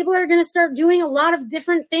 People are going to start doing a lot of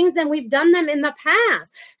different things than we've done them in the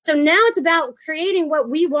past. So now it's about creating what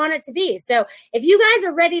we want it to be. So if you guys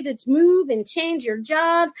are ready to move and change your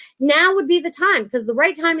jobs, now would be the time, because the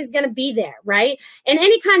right time is going to be there, right? And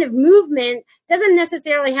any kind of movement doesn't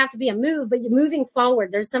necessarily have to be a move, but you're moving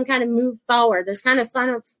forward. There's some kind of move forward. There's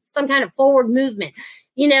some kind of forward movement.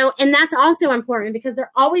 And that's also important, because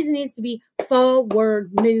there always needs to be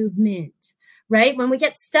forward movement, right? When we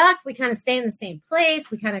get stuck, we kind of stay in the same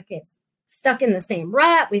place. We kind of get stuck in the same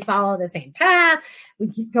rut. We follow the same path. We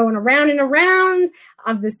keep going around and around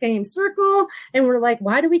of the same circle. And we're like,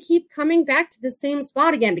 why do we keep coming back to the same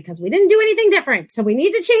spot again? Because we didn't do anything different. So we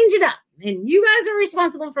need to change it up. And you guys are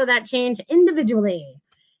responsible for that change individually.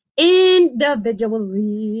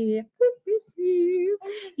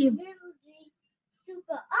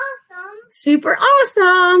 Super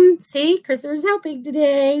awesome. See, Christopher's helping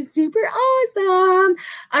today. Super awesome.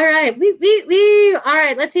 All right. All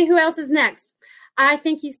right. Let's see who else is next. I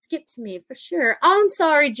think you skipped me for sure. Oh, I'm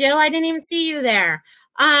sorry, Jill. I didn't even see you there.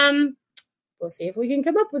 We'll see if we can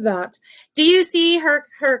come up with that. Do you see her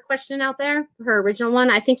question out there? Her original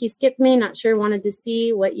one? I think you skipped me. Not sure. Wanted to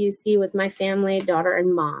see what you see with my family, daughter,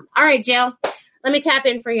 and mom. All right, Jill. Let me tap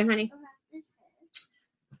in for you, honey.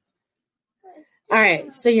 All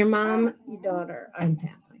right. So your mom, your daughter, and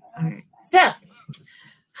family. All right. So,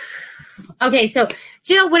 okay. So,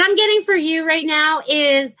 Jill, what I'm getting for you right now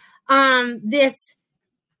is this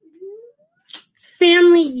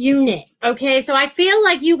family unit. Okay. So I feel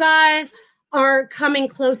like you guys are coming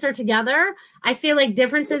closer together. I feel like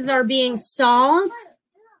differences are being solved.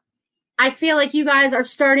 I feel like you guys are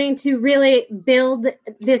starting to really build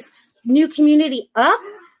this new community up,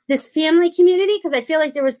 this family community, because I feel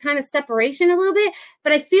like there was kind of separation a little bit,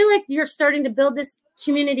 but I feel like you're starting to build this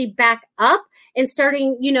community back up and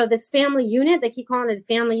starting, this family unit. They keep calling it a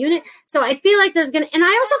family unit. So I feel like and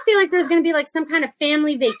I also feel like there's going to be like some kind of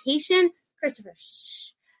family vacation. Christopher, shh.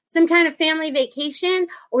 Some kind of family vacation,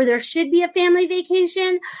 or there should be a family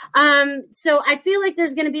vacation. So I feel like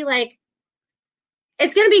there's going to be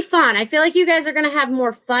it's going to be fun. I feel like you guys are going to have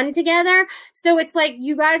more fun together. So it's like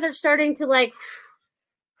you guys are starting to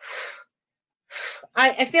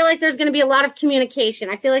I feel like there's going to be a lot of communication.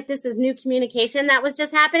 I feel like this is new communication that was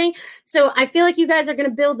just happening. So I feel like you guys are going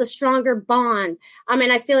to build a stronger bond.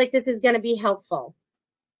 And I feel like this is going to be helpful.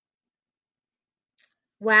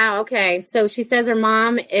 Wow. Okay. So she says her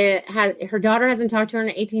her daughter hasn't talked to her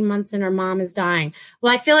in 18 months and her mom is dying.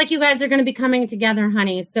 Well, I feel like you guys are going to be coming together,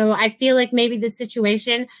 honey. So I feel like maybe this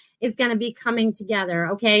situation is going to be coming together.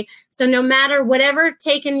 Okay. So no matter whatever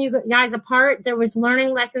taken you guys apart, there was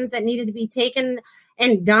learning lessons that needed to be taken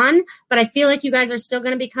and done, but I feel like you guys are still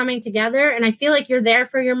going to be coming together, and I feel like you're there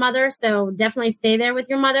for your mother. So definitely stay there with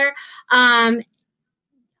your mother.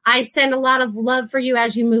 I send a lot of love for you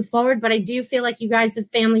as you move forward, but I do feel like you guys, the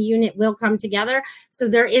family unit, will come together. So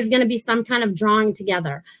there is going to be some kind of drawing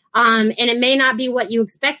together. And it may not be what you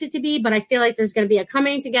expect it to be, but I feel like there's going to be a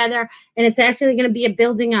coming together, and it's actually going to be a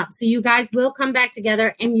building up. So you guys will come back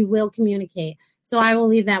together and you will communicate. So I will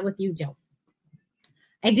leave that with you, Jill.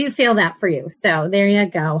 I do feel that for you. So there you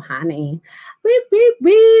go, honey. Woo, woo,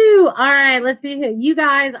 woo. All right, let's see. You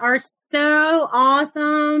guys are so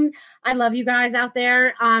awesome. I love you guys out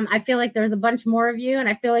there. I feel like there's a bunch more of you, and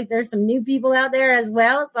I feel like there's some new people out there as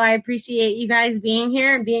well. So I appreciate you guys being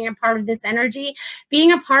here and being a part of this energy,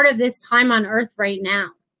 being a part of this time on earth right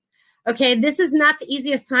now. Okay, this is not the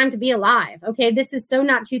easiest time to be alive. Okay, this is so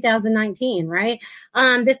not 2019, right?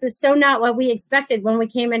 This is so not what we expected when we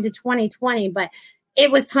came into 2020, but it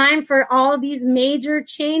was time for all these major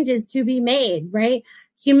changes to be made, right?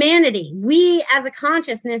 Humanity, we as a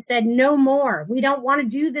consciousness said no more. We don't want to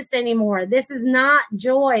do this anymore. This is not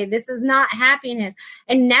joy. This is not happiness.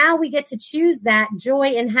 And now we get to choose that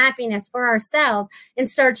joy and happiness for ourselves and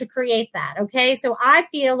start to create that. Okay. So I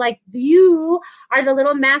feel like you are the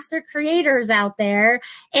little master creators out there.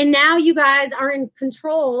 And now you guys are in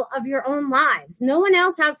control of your own lives. No one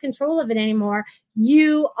else has control of it anymore.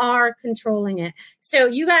 You are controlling it. So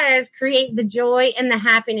you guys create the joy and the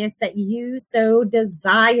happiness that you so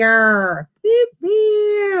desire. Beep, beep.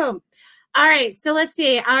 All right. So let's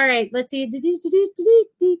see. All right. Let's see.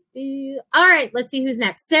 All right. Let's see who's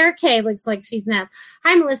next. Sarah K looks like she's next.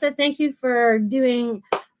 Hi, Melissa. Thank you for doing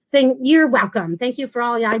thing. You're welcome. Thank you for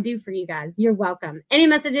all I do for you guys. You're welcome. Any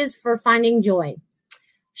messages for finding joy?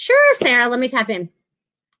 Sure, Sarah. Let me tap in.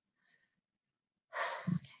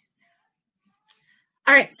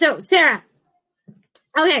 All right. So, Sarah,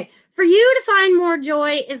 okay, for you to find more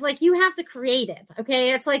joy is like you have to create it.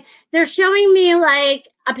 Okay. It's like they're showing me like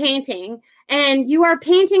a painting, and you are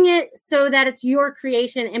painting it so that it's your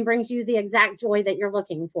creation and brings you the exact joy that you're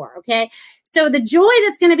looking for. Okay. So the joy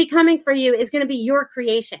that's going to be coming for you is going to be your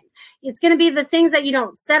creations. It's going to be the things that you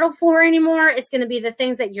don't settle for anymore. It's going to be the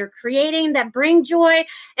things that you're creating that bring joy,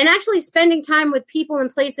 and actually spending time with people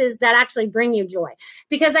and places that actually bring you joy.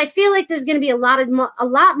 Because I feel like there's going to be a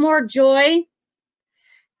lot more joy.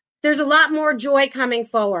 There's a lot more joy coming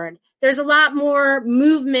forward. There's a lot more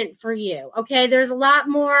movement for you. Okay. There's a lot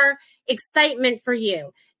more excitement for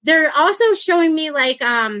you. They're also showing me like,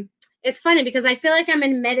 it's funny because I feel like I'm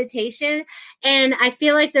in meditation, and I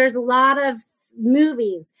feel like there's a lot of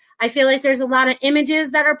movies. I feel like there's a lot of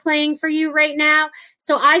images that are playing for you right now.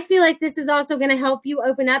 So I feel like this is also going to help you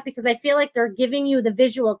open up, because I feel like they're giving you the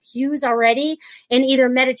visual cues already in either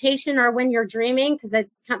meditation or when you're dreaming, because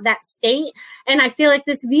it's that state. And I feel like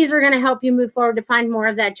these are going to help you move forward to find more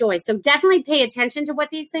of that joy. So definitely pay attention to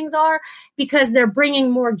what these things are, because they're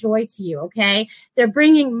bringing more joy to you. Okay. They're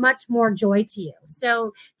bringing much more joy to you.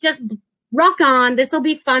 So just rock on. This will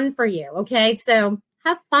be fun for you. Okay. So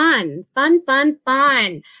have fun.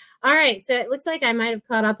 All right. So it looks like I might have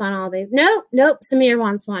caught up on all these. Nope. Samir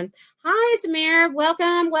wants one. Hi, Samir.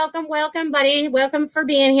 Welcome, buddy. Welcome for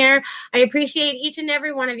being here. I appreciate each and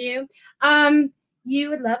every one of you. You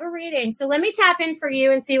would love a reading. So let me tap in for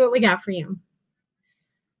you and see what we got for you.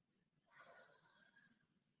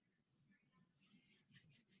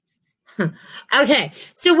 Okay.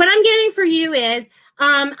 So what I'm getting for you is,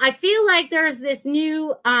 I feel like there's this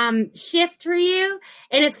new shift for you.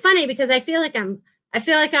 And it's funny because I feel like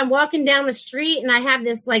I'm walking down the street and I have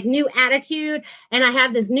this like new attitude, and I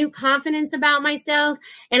have this new confidence about myself.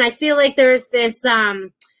 And I feel like there's this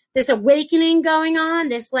awakening going on,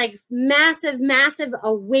 this like massive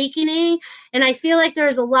awakening. And I feel like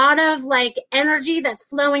there's a lot of like energy that's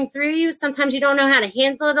flowing through you. Sometimes you don't know how to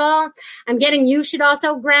handle it all. I'm getting you should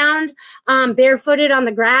also ground barefooted on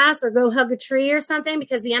the grass or go hug a tree or something,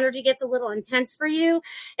 because the energy gets a little intense for you.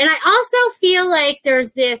 And I also feel like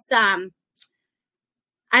there's this, I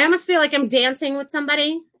almost feel like I'm dancing with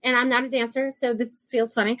somebody, and I'm not a dancer, so this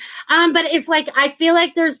feels funny. But it's like, I feel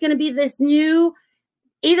like there's going to be this new,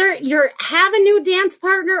 either you have a new dance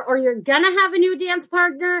partner or you're going to have a new dance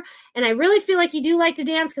partner. And I really feel like you do like to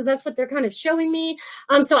dance, because that's what they're kind of showing me.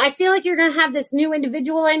 So I feel like you're going to have this new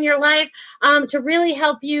individual in your life to really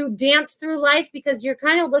help you dance through life, because you're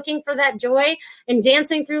kind of looking for that joy and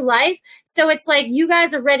dancing through life. So it's like you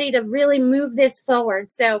guys are ready to really move this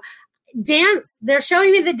forward. So dance, they're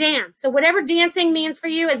showing me the dance. So whatever dancing means for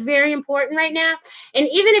you is very important right now. And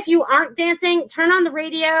even if you aren't dancing, turn on the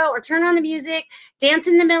radio or turn on the music, dance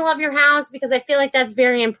in the middle of your house, because I feel like that's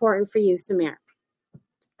very important for you, Samir.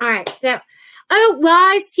 All right. So,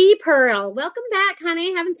 Wise Tea Pearl, welcome back,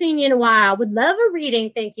 honey. Haven't seen you in a while. Would love a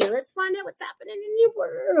reading. Thank you. Let's find out what's happening in your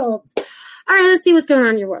world. All right. Let's see what's going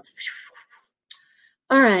on in your world.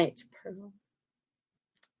 All right, Pearl.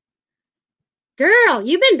 Girl,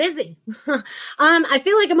 you've been busy. I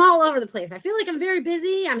feel like I'm all over the place. I feel like I'm very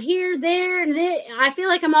busy. I'm here, there, and there. I feel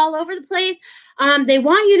like I'm all over the place. They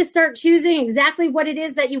want you to start choosing exactly what it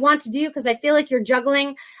is that you want to do, because I feel like you're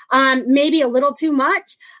juggling maybe a little too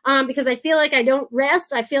much, because I feel like I don't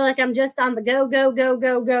rest. I feel like I'm just on the go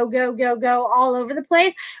all over the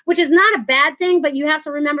place, which is not a bad thing, but you have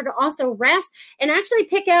to remember to also rest and actually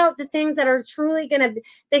pick out the things that are truly going to,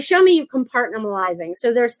 they show me you compartmentalizing.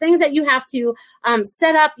 So there's things that you have to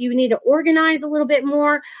set up. You need to organize a little bit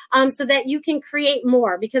more so that you can create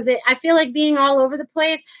more, because I feel like being all over the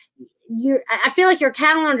place, I feel like your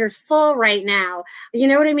calendar's full right now. You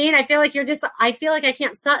know what I mean? I feel like I feel like I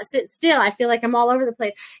can't sit still. I feel like I'm all over the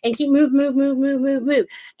place and keep move.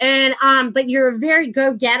 And, but you're a very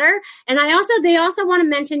go-getter. And they also want to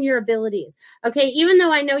mention your abilities. Okay. Even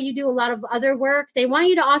though I know you do a lot of other work, they want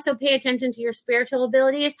you to also pay attention to your spiritual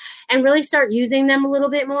abilities and really start using them a little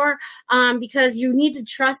bit more, because you need to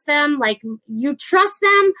trust them. Like, you trust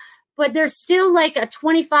them, but there's still like a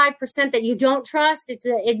 25% that you don't trust.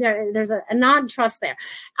 There's a non-trust there.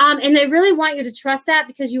 And they really want you to trust that,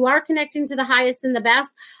 because you are connecting to the highest and the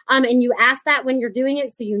best. And you ask that when you're doing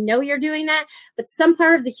it, so you know you're doing that. But some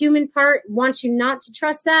part of the human part wants you not to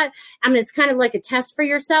trust that. It's kind of like a test for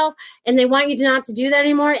yourself. And they want you not to do that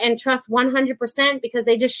anymore and trust 100%, because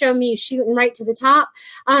they just show me shooting right to the top.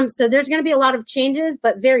 So there's going to be a lot of changes,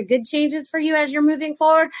 but very good changes for you as you're moving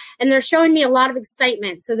forward. And they're showing me a lot of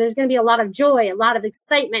excitement. So there's going to be a lot of joy, a lot of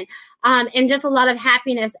excitement, and just a lot of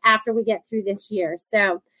happiness after we get through this year.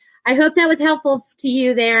 So I hope that was helpful to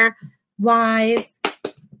you there, Wise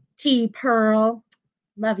Tea Pearl.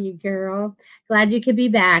 Love you, girl. Glad you could be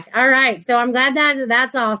back. All right. So I'm glad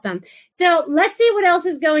that's awesome. So let's see what else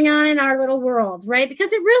is going on in our little world, right?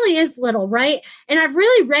 Because it really is little, right? And I've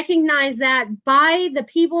really recognized that by the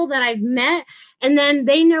people that I've met, and then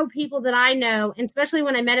they know people that I know, and especially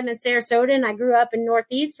when I met them in Sarasota and I grew up in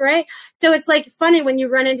Northeast, right? So it's like funny when you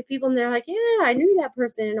run into people and they're like, yeah, I knew that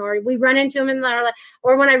person. Or we run into them and they're like,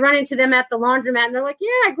 or when I run into them at the laundromat and they're like, yeah,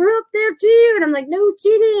 I grew up there too. And I'm like, no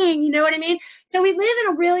kidding. You know what I mean? So we live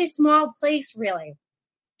in a really small place, really.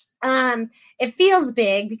 It feels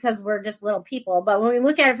big because we're just little people, but when we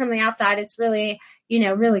look at it from the outside, it's really,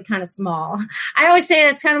 really kind of small. I always say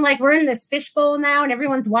it's kind of like we're in this fishbowl now and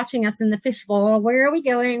everyone's watching us in the fishbowl. Where are we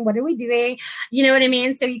going? What are we doing? You know what I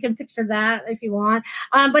mean? So you can picture that if you want.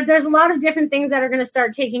 But there's a lot of different things that are going to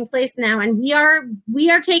start taking place now. And we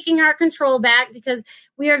are taking our control back because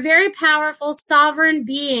we are very powerful, sovereign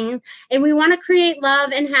beings, and we want to create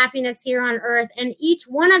love and happiness here on earth. And each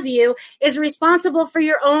one of you is responsible for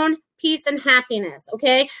your own peace and happiness,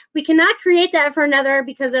 okay? We cannot create that for another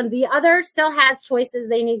because the other still has choices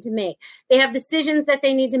they need to make. They have decisions that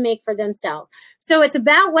they need to make for themselves. So it's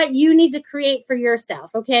about what you need to create for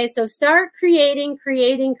yourself, okay? So start creating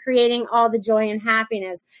all the joy and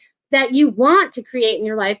happiness that you want to create in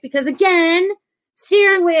your life because, again,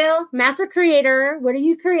 steering wheel, master creator, what are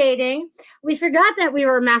you creating? We forgot that we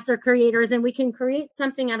were master creators and we can create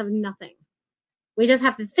something out of nothing. We just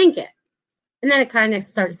have to think it. And then it kind of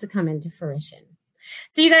starts to come into fruition.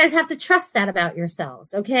 So you guys have to trust that about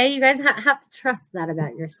yourselves, okay? You guys have to trust that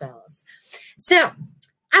about yourselves. So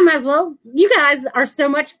I might as well. You guys are so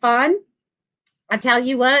much fun. I tell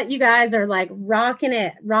you what, you guys are like rocking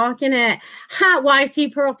it. Hot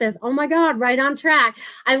YC Pearl says, oh my God, right on track.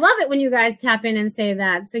 I love it when you guys tap in and say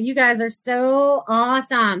that. So you guys are so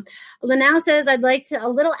awesome. Linnell says, I'd like a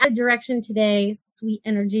little added direction today. Sweet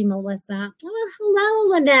energy, Melissa. Oh,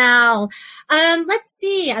 hello, Linnell. Let's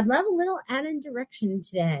see. I'd love a little added direction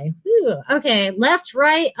today. Ooh, okay. Left,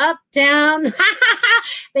 right, up, down.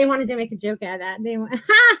 They wanted to make a joke out of that. They went,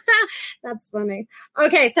 that's funny.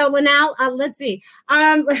 Okay. So Linnell, let's see.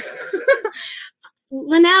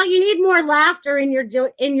 Linnell, you need more laughter in your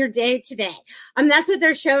day today. That's what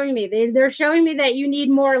they're showing me. They're showing me that you need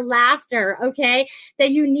more laughter, okay?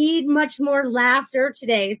 That you need much more laughter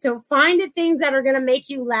today. So find the things that are going to make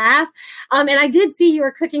you laugh. And I did see you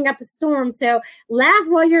were cooking up a storm. So laugh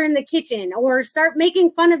while you're in the kitchen or start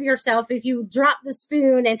making fun of yourself if you drop the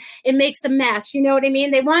spoon and it makes a mess. You know what I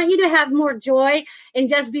mean? They want you to have more joy and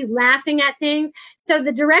just be laughing at things. So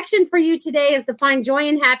the direction for you today is to find joy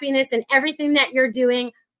and happiness in everything that you're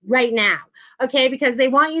doing right now, okay? Because they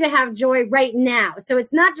want you to have joy right now. So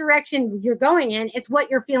it's not direction you're going in, it's what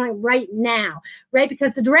you're feeling right now, right?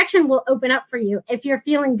 Because the direction will open up for you if you're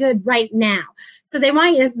feeling good right now. So they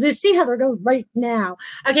want you to see how they're going right now.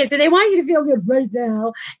 Okay, so they want you to feel good right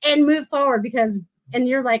now and move forward and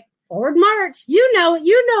you're like, forward march. You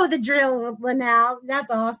know the drill, Linnell. That's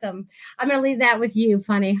awesome. I'm going to leave that with you,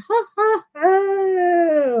 funny. Ho, ho,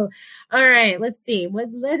 ho. All right, let's see.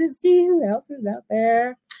 Let us see who else is out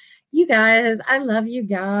there. You guys, I love you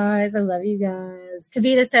guys.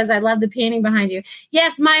 Kavita says, I love the painting behind you.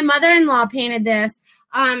 Yes, my mother-in-law painted this.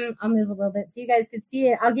 I'll move a little bit so you guys could see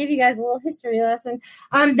it. I'll give you guys a little history lesson.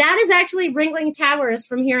 That is actually Ringling Towers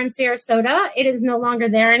from here in Sarasota. It is no longer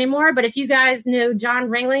there anymore. But if you guys know John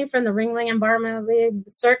Ringling from the Ringling Environmental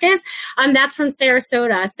Circus, that's from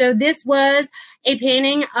Sarasota. So this was a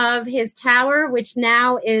painting of his tower, which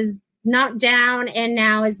now is knocked down and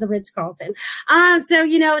now is the Ritz-Carlton.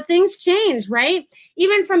 So, things change, right?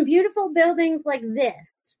 Even from beautiful buildings like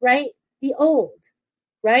this, right? The old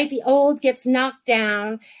gets knocked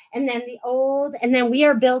down and then we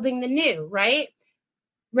are building the new, right?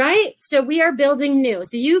 Right? So we are building new.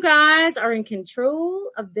 So you guys are in control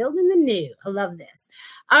of building the new. I love this.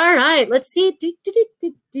 All right, let's see.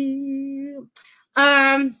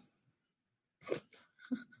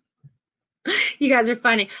 You guys are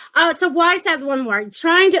funny. So Wise has one more.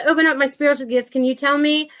 Trying to open up my spiritual gifts. Can you tell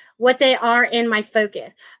me what they are in my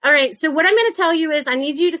focus? All right. So what I'm going to tell you is I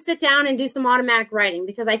need you to sit down and do some automatic writing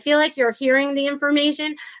because I feel like you're hearing the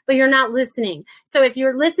information, but you're not listening. So if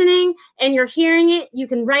you're listening and you're hearing it, you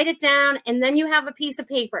can write it down and then you have a piece of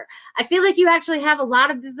paper. I feel like you actually have a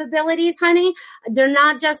lot of these abilities, honey. They're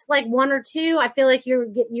not just like one or two. I feel like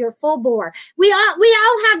you're full bore. We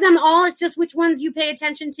all have them all. It's just which ones you pay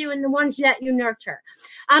attention to and the ones that you nurture.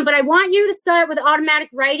 But I want you to start with automatic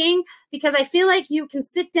writing because I feel like you can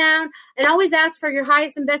sit down and always ask for your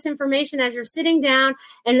highest and best information as you're sitting down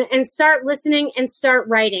and start listening and start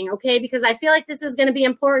writing, okay? Because I feel like this is going to be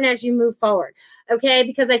important as you move forward, okay?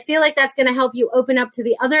 Because I feel like that's going to help you open up to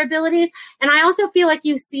the other abilities. And I also feel like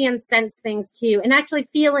you see and sense things too and actually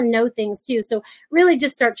feel and know things too. So really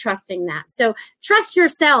just start trusting that. So trust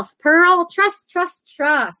yourself, Pearl. Trust.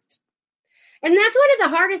 And that's one of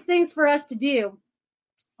the hardest things for us to do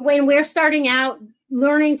when we're starting out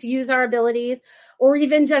learning to use our abilities or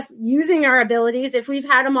even just using our abilities. If we've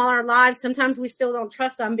had them all our lives, sometimes we still don't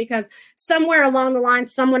trust them because somewhere along the line,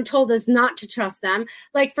 someone told us not to trust them.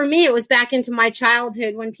 Like for me, it was back into my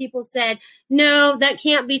childhood when people said, no, that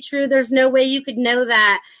can't be true. There's no way you could know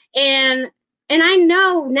that. And And I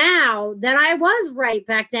know now that I was right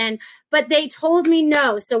back then, but they told me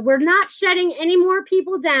no. So we're not shutting any more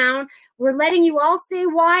people down. We're letting you all stay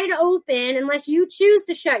wide open unless you choose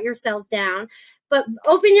to shut yourselves down. But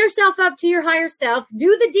open yourself up to your higher self.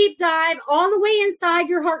 Do the deep dive all the way inside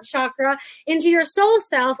your heart chakra, into your soul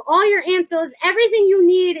self, all your answers. Everything you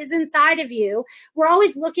need is inside of you. We're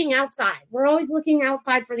always looking outside. We're always looking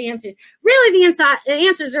outside for the answers. Really, the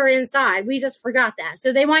answers are inside. We just forgot that.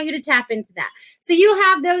 So they want you to tap into that. So you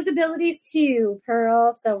have those abilities too,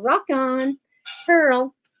 Pearl. So rock on,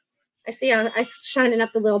 Pearl. I see I'm shining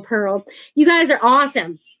up the little Pearl. You guys are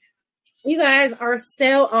awesome. You guys are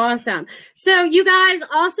so awesome. So you guys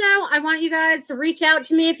also, I want you guys to reach out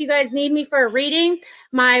to me if you guys need me for a reading.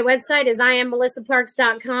 My website is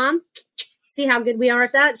IamMelissaParks.com. See how good we are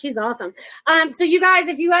at that? She's awesome. So you guys,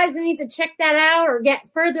 if you guys need to check that out or get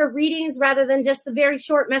further readings rather than just the very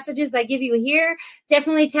short messages I give you here,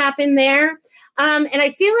 definitely tap in there. And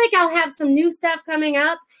I feel like I'll have some new stuff coming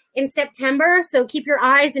up in September. So keep your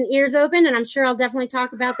eyes and ears open. And I'm sure I'll definitely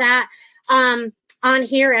talk about that on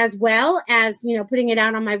here, as well as, you know, putting it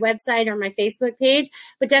out on my website or my Facebook page,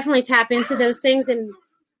 but definitely tap into those things. And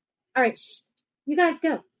all right, you guys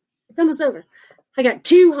go. It's almost over. I got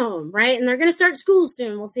 2 home, right? And they're going to start school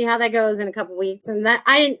soon. We'll see how that goes in a couple weeks. And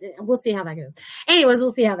we'll see how that goes. Anyways,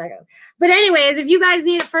 we'll see how that goes. But anyways, if you guys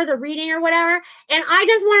need a further reading or whatever, and I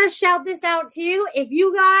just want to shout this out too. If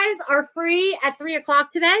you guys are free at 3:00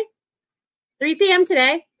 today, 3 p.m.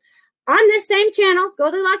 today, on this same channel,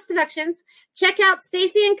 Goldilocks Productions, check out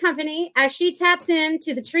Stacy and Company as she taps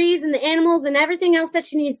into the trees and the animals and everything else that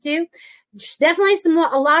she needs to. Definitely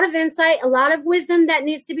a lot of insight, a lot of wisdom that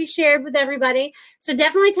needs to be shared with everybody. So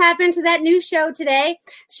definitely tap into that new show today.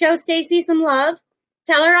 Show Stacy some love.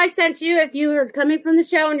 Tell her I sent you. If you are coming from the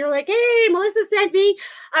show and you're like, hey, Melissa sent me,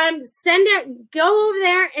 go over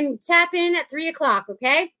there and tap in at 3:00,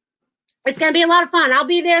 okay? It's going to be a lot of fun. I'll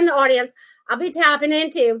be there in the audience. I'll be tapping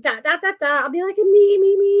into I'll be like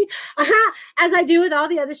me, as I do with all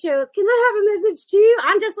the other shows. Can I have a message too?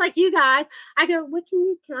 I'm just like you guys. I go,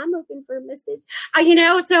 I'm open for a message.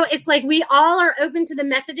 So it's like we all are open to the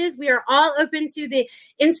messages. We are all open to the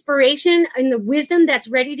inspiration and the wisdom that's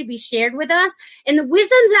ready to be shared with us, and the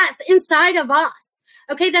wisdom that's inside of us.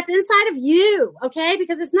 Okay, that's inside of you. Okay,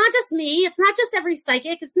 because it's not just me. It's not just every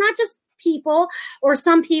psychic. It's not just people or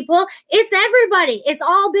some people. It's everybody. It's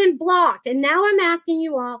all been blocked. And now I'm asking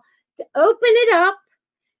you all to open it up,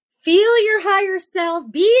 feel your higher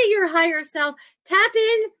self, be your higher self, tap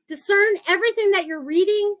in, discern everything that you're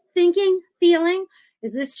reading, thinking, feeling.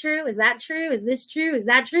 Is this true? Is that true? Is this true? Is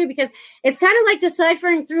that true? Because it's kind of like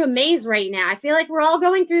deciphering through a maze right now. I feel like we're all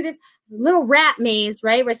going through this little rat maze,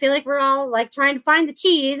 right? I feel like we're all like trying to find the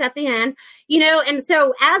cheese at the end, and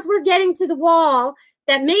so as we're getting to the wall,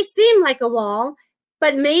 that may seem like a wall,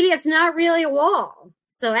 but maybe it's not really a wall.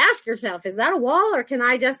 So ask yourself, is that a wall or can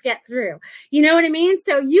I just get through? You know what I mean?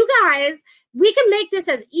 So you guys, we can make this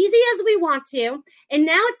as easy as we want to. And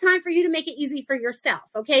now it's time for you to make it easy for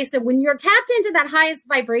yourself. Okay. So when you're tapped into that highest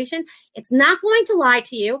vibration, it's not going to lie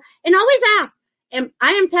to you. And always ask, I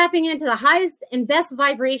am tapping into the highest and best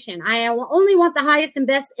vibration. I only want the highest and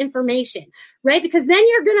best information, right? Because then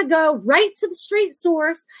you're going to go right to the straight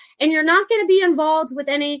source and you're not going to be involved with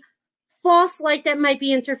any false light that might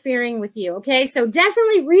be interfering with you. Okay. So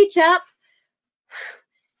definitely reach up,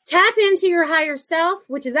 tap into your higher self,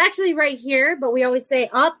 which is actually right here, but we always say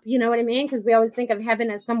up, you know what I mean? Because we always think of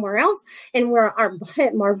heaven as somewhere else and where our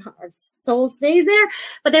soul stays there.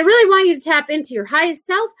 But they really want you to tap into your highest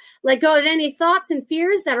self, let go of any thoughts and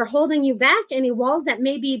fears that are holding you back, any walls that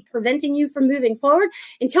may be preventing you from moving forward,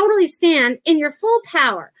 and totally stand in your full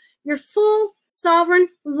power, your full, sovereign,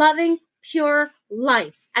 loving, pure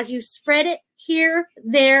light as you spread it here,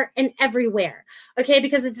 there, and everywhere. Okay,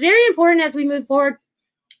 because it's very important as we move forward.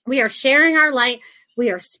 We are sharing our light. We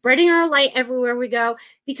are spreading our light everywhere we go,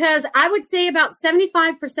 because I would say about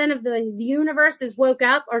 75% of the universe is woke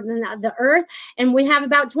up, or the earth, and we have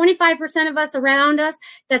about 25% of us around us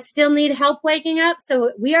that still need help waking up.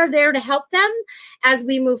 So we are there to help them as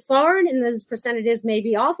we move forward, and those percentages may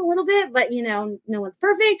be off a little bit, but no one's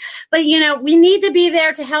perfect. But we need to be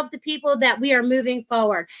there to help the people that we are moving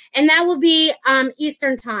forward, and that will be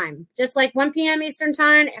Eastern time, just like 1 p.m. Eastern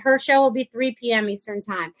time. Her show will be 3 p.m. Eastern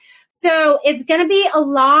time. So it's going to be a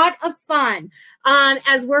lot of fun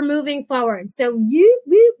as we're moving forward. So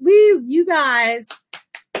you guys,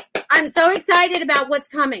 I'm so excited about what's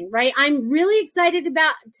coming, right? I'm really excited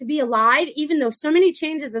to be alive, even though so many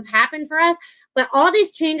changes has happened for us. But all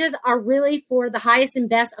these changes are really for the highest and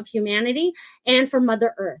best of humanity and for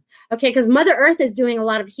Mother Earth. Okay, because Mother Earth is doing a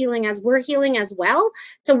lot of healing as we're healing as well.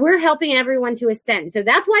 So we're helping everyone to ascend. So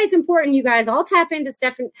that's why it's important you guys all tap into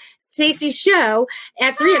Stacey's show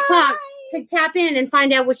at 3 o'clock to tap in and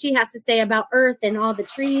find out what she has to say about Earth and all the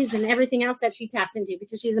trees and everything else that she taps into,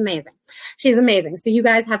 because she's amazing. She's amazing. So you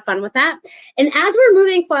guys have fun with that. And as we're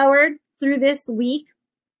moving forward through this week,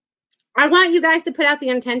 I want you guys to put out the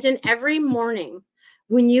intention every morning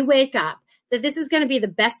when you wake up that this is going to be the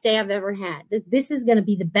best day I've ever had. That this is going to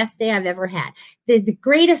be the best day I've ever had. The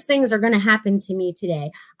greatest things are going to happen to me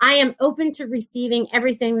today. I am open to receiving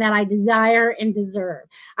everything that I desire and deserve.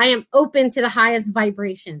 I am open to the highest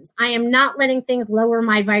vibrations. I am not letting things lower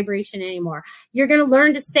my vibration anymore. You're going to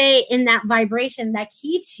learn to stay in that vibration that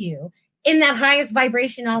keeps you in that highest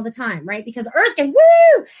vibration all the time, right? Because Earth can,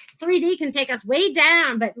 3D can take us way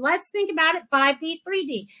down, but let's think about it 5D,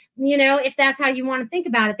 3D, if that's how you want to think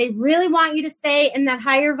about it. They really want you to stay in that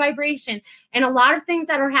higher vibration. And a lot of things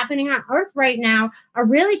that are happening on Earth right now are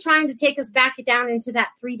really trying to take us back down into that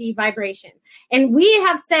 3D vibration. And we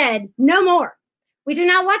have said no more. We do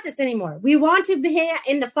not want this anymore. We want to be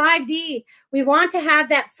in the 5D. We want to have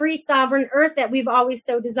that free sovereign Earth that we've always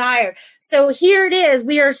so desired. So here it is.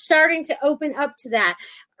 We are starting to open up to that.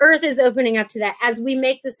 Earth is opening up to that as we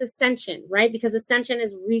make this ascension, right? Because ascension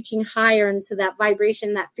is reaching higher into that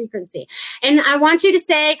vibration, that frequency. And I want you to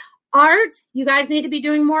say art. You guys need to be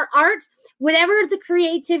doing more art. Whatever the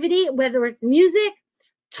creativity, whether it's music,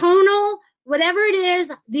 tonal, whatever it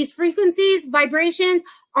is, these frequencies, vibrations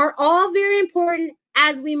are all very important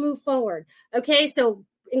as we move forward. Okay, so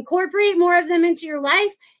incorporate more of them into your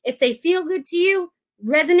life. If they feel good to you,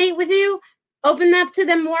 resonate with you, open up to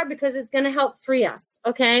them more, because it's going to help free us.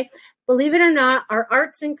 Okay, believe it or not, our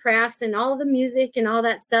arts and crafts and all the music and all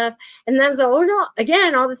that stuff. And that's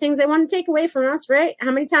again, all the things they want to take away from us, right?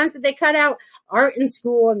 How many times did they cut out art in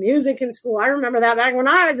school and music in school? I remember that back when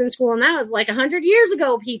I was in school, and that was like 100 years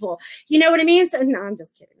ago, people. You know what I mean? So no, I'm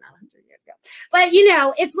just kidding. Not 100 years ago. But,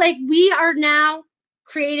 it's like we are now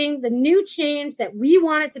creating the new change that we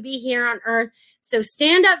want it to be here on Earth. So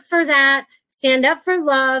stand up for that. Stand up for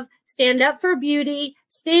love. Stand up for beauty.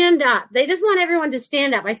 Stand up. They just want everyone to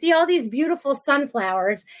stand up. I see all these beautiful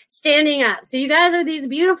sunflowers standing up. So you guys are these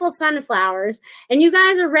beautiful sunflowers, and you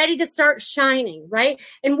guys are ready to start shining, right?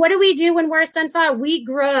 And what do we do when we're a sunflower? We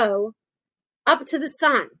grow up to the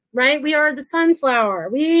sun, right? We are the sunflower.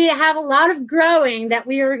 We have a lot of growing that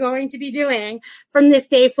we are going to be doing from this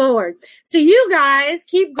day forward. So you guys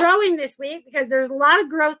keep growing this week, because there's a lot of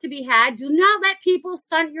growth to be had. Do not let people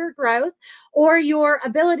stunt your growth or your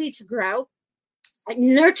ability to grow.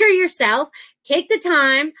 Nurture yourself. Take the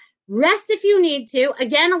time. Rest if you need to.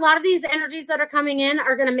 Again, a lot of these energies that are coming in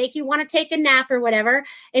are going to make you want to take a nap or whatever.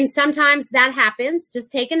 And sometimes that happens.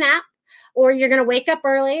 Just take a nap, or you're going to wake up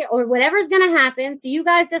early, or whatever's going to happen. So you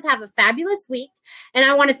guys just have a fabulous week. And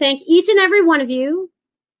I want to thank each and every one of you,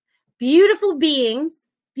 beautiful beings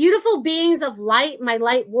of light, my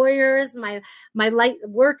light warriors, my light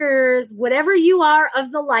workers, whatever you are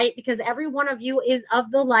of the light, because every one of you is of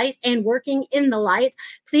the light and working in the light.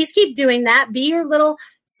 Please keep doing that. Be your little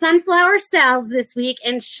sunflower selves this week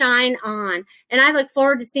and shine on. And I look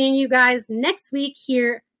forward to seeing you guys next week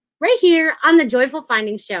right here on the Joyful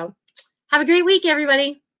Finding Show. Have a great week,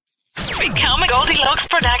 everybody. Become a Goldilocks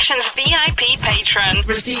Productions VIP patron.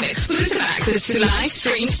 Receive exclusive access to live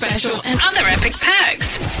stream special and other epic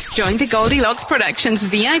perks. Join the Goldilocks Productions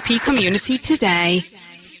VIP community today.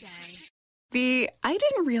 The "I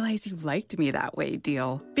didn't realize you liked me that way"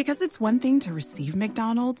 deal. Because it's one thing to receive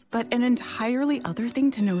McDonald's, but an entirely other thing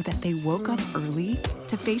to know that they woke up early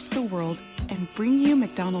to face the world and bring you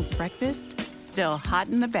McDonald's breakfast still hot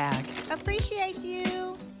in the bag. Appreciate you.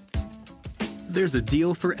 There's a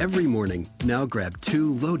deal for every morning. Now grab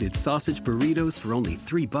 2 loaded sausage burritos for only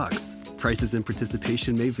 $3. Prices and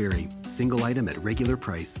participation may vary. Single item at regular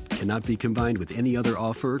price. Cannot be combined with any other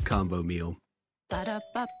offer or combo meal.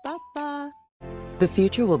 Ba-da-ba-ba-ba. The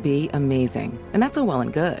future will be amazing, and that's all well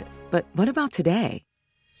and good. But what about today?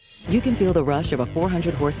 You can feel the rush of a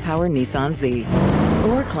 400-horsepower Nissan Z.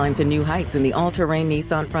 Or climb to new heights in the all-terrain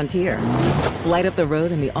Nissan Frontier. Light up the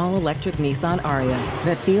road in the all-electric Nissan Ariya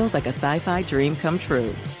that feels like a sci-fi dream come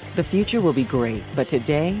true. The future will be great, but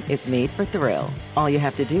today is made for thrill. All you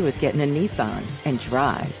have to do is get in a Nissan and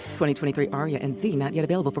drive. 2023 Ariya and Z not yet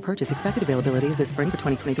available for purchase. Expected availability is this spring for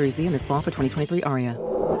 2023 Z and this fall for 2023 Ariya.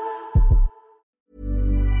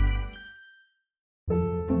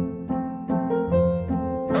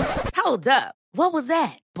 Hold up. What was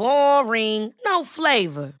that? Boring. No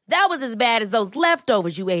flavor. That was as bad as those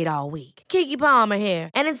leftovers you ate all week. Keke Palmer here.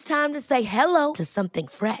 And it's time to say hello to something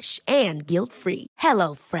fresh and guilt-free.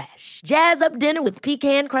 Hello Fresh. Jazz up dinner with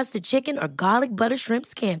pecan-crusted chicken or garlic butter shrimp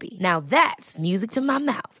scampi. Now that's music to my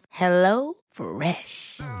mouth. Hello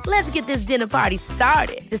Fresh. Let's get this dinner party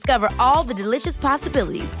started. Discover all the delicious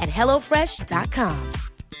possibilities at HelloFresh.com.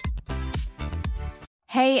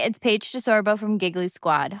 Hey, it's Paige DeSorbo from Giggly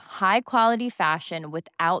Squad. High quality fashion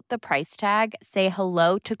without the price tag. Say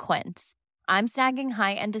hello to Quince. I'm snagging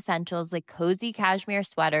high-end essentials like cozy cashmere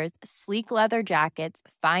sweaters, sleek leather jackets,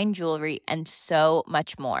 fine jewelry, and so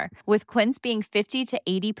much more. With Quince being 50 to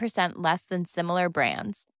 80% less than similar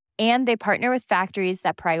brands. And they partner with factories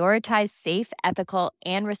that prioritize safe, ethical,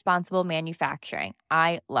 and responsible manufacturing.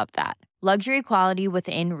 I love that. Luxury quality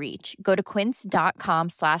within reach. Go to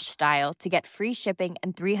quince.com/style to get free shipping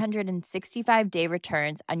and 365-day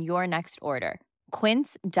returns on your next order.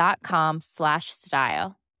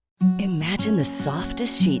 Quince.com/style. Imagine the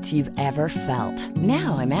softest sheets you've ever felt.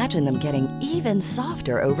 Now imagine them getting even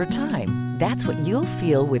softer over time. That's what you'll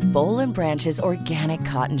feel with Boll & Branch's organic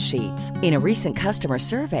cotton sheets. In a recent customer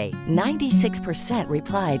survey, 96%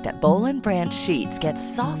 replied that Boll & Branch sheets get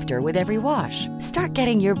softer with every wash. Start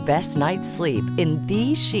getting your best night's sleep in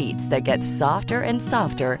these sheets that get softer and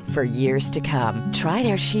softer for years to come. Try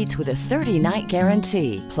their sheets with a 30-night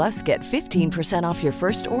guarantee. Plus, get 15% off your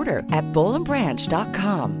first order at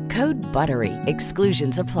bollandbranch.com. Code BUTTERY.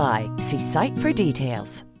 Exclusions apply. See site for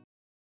details.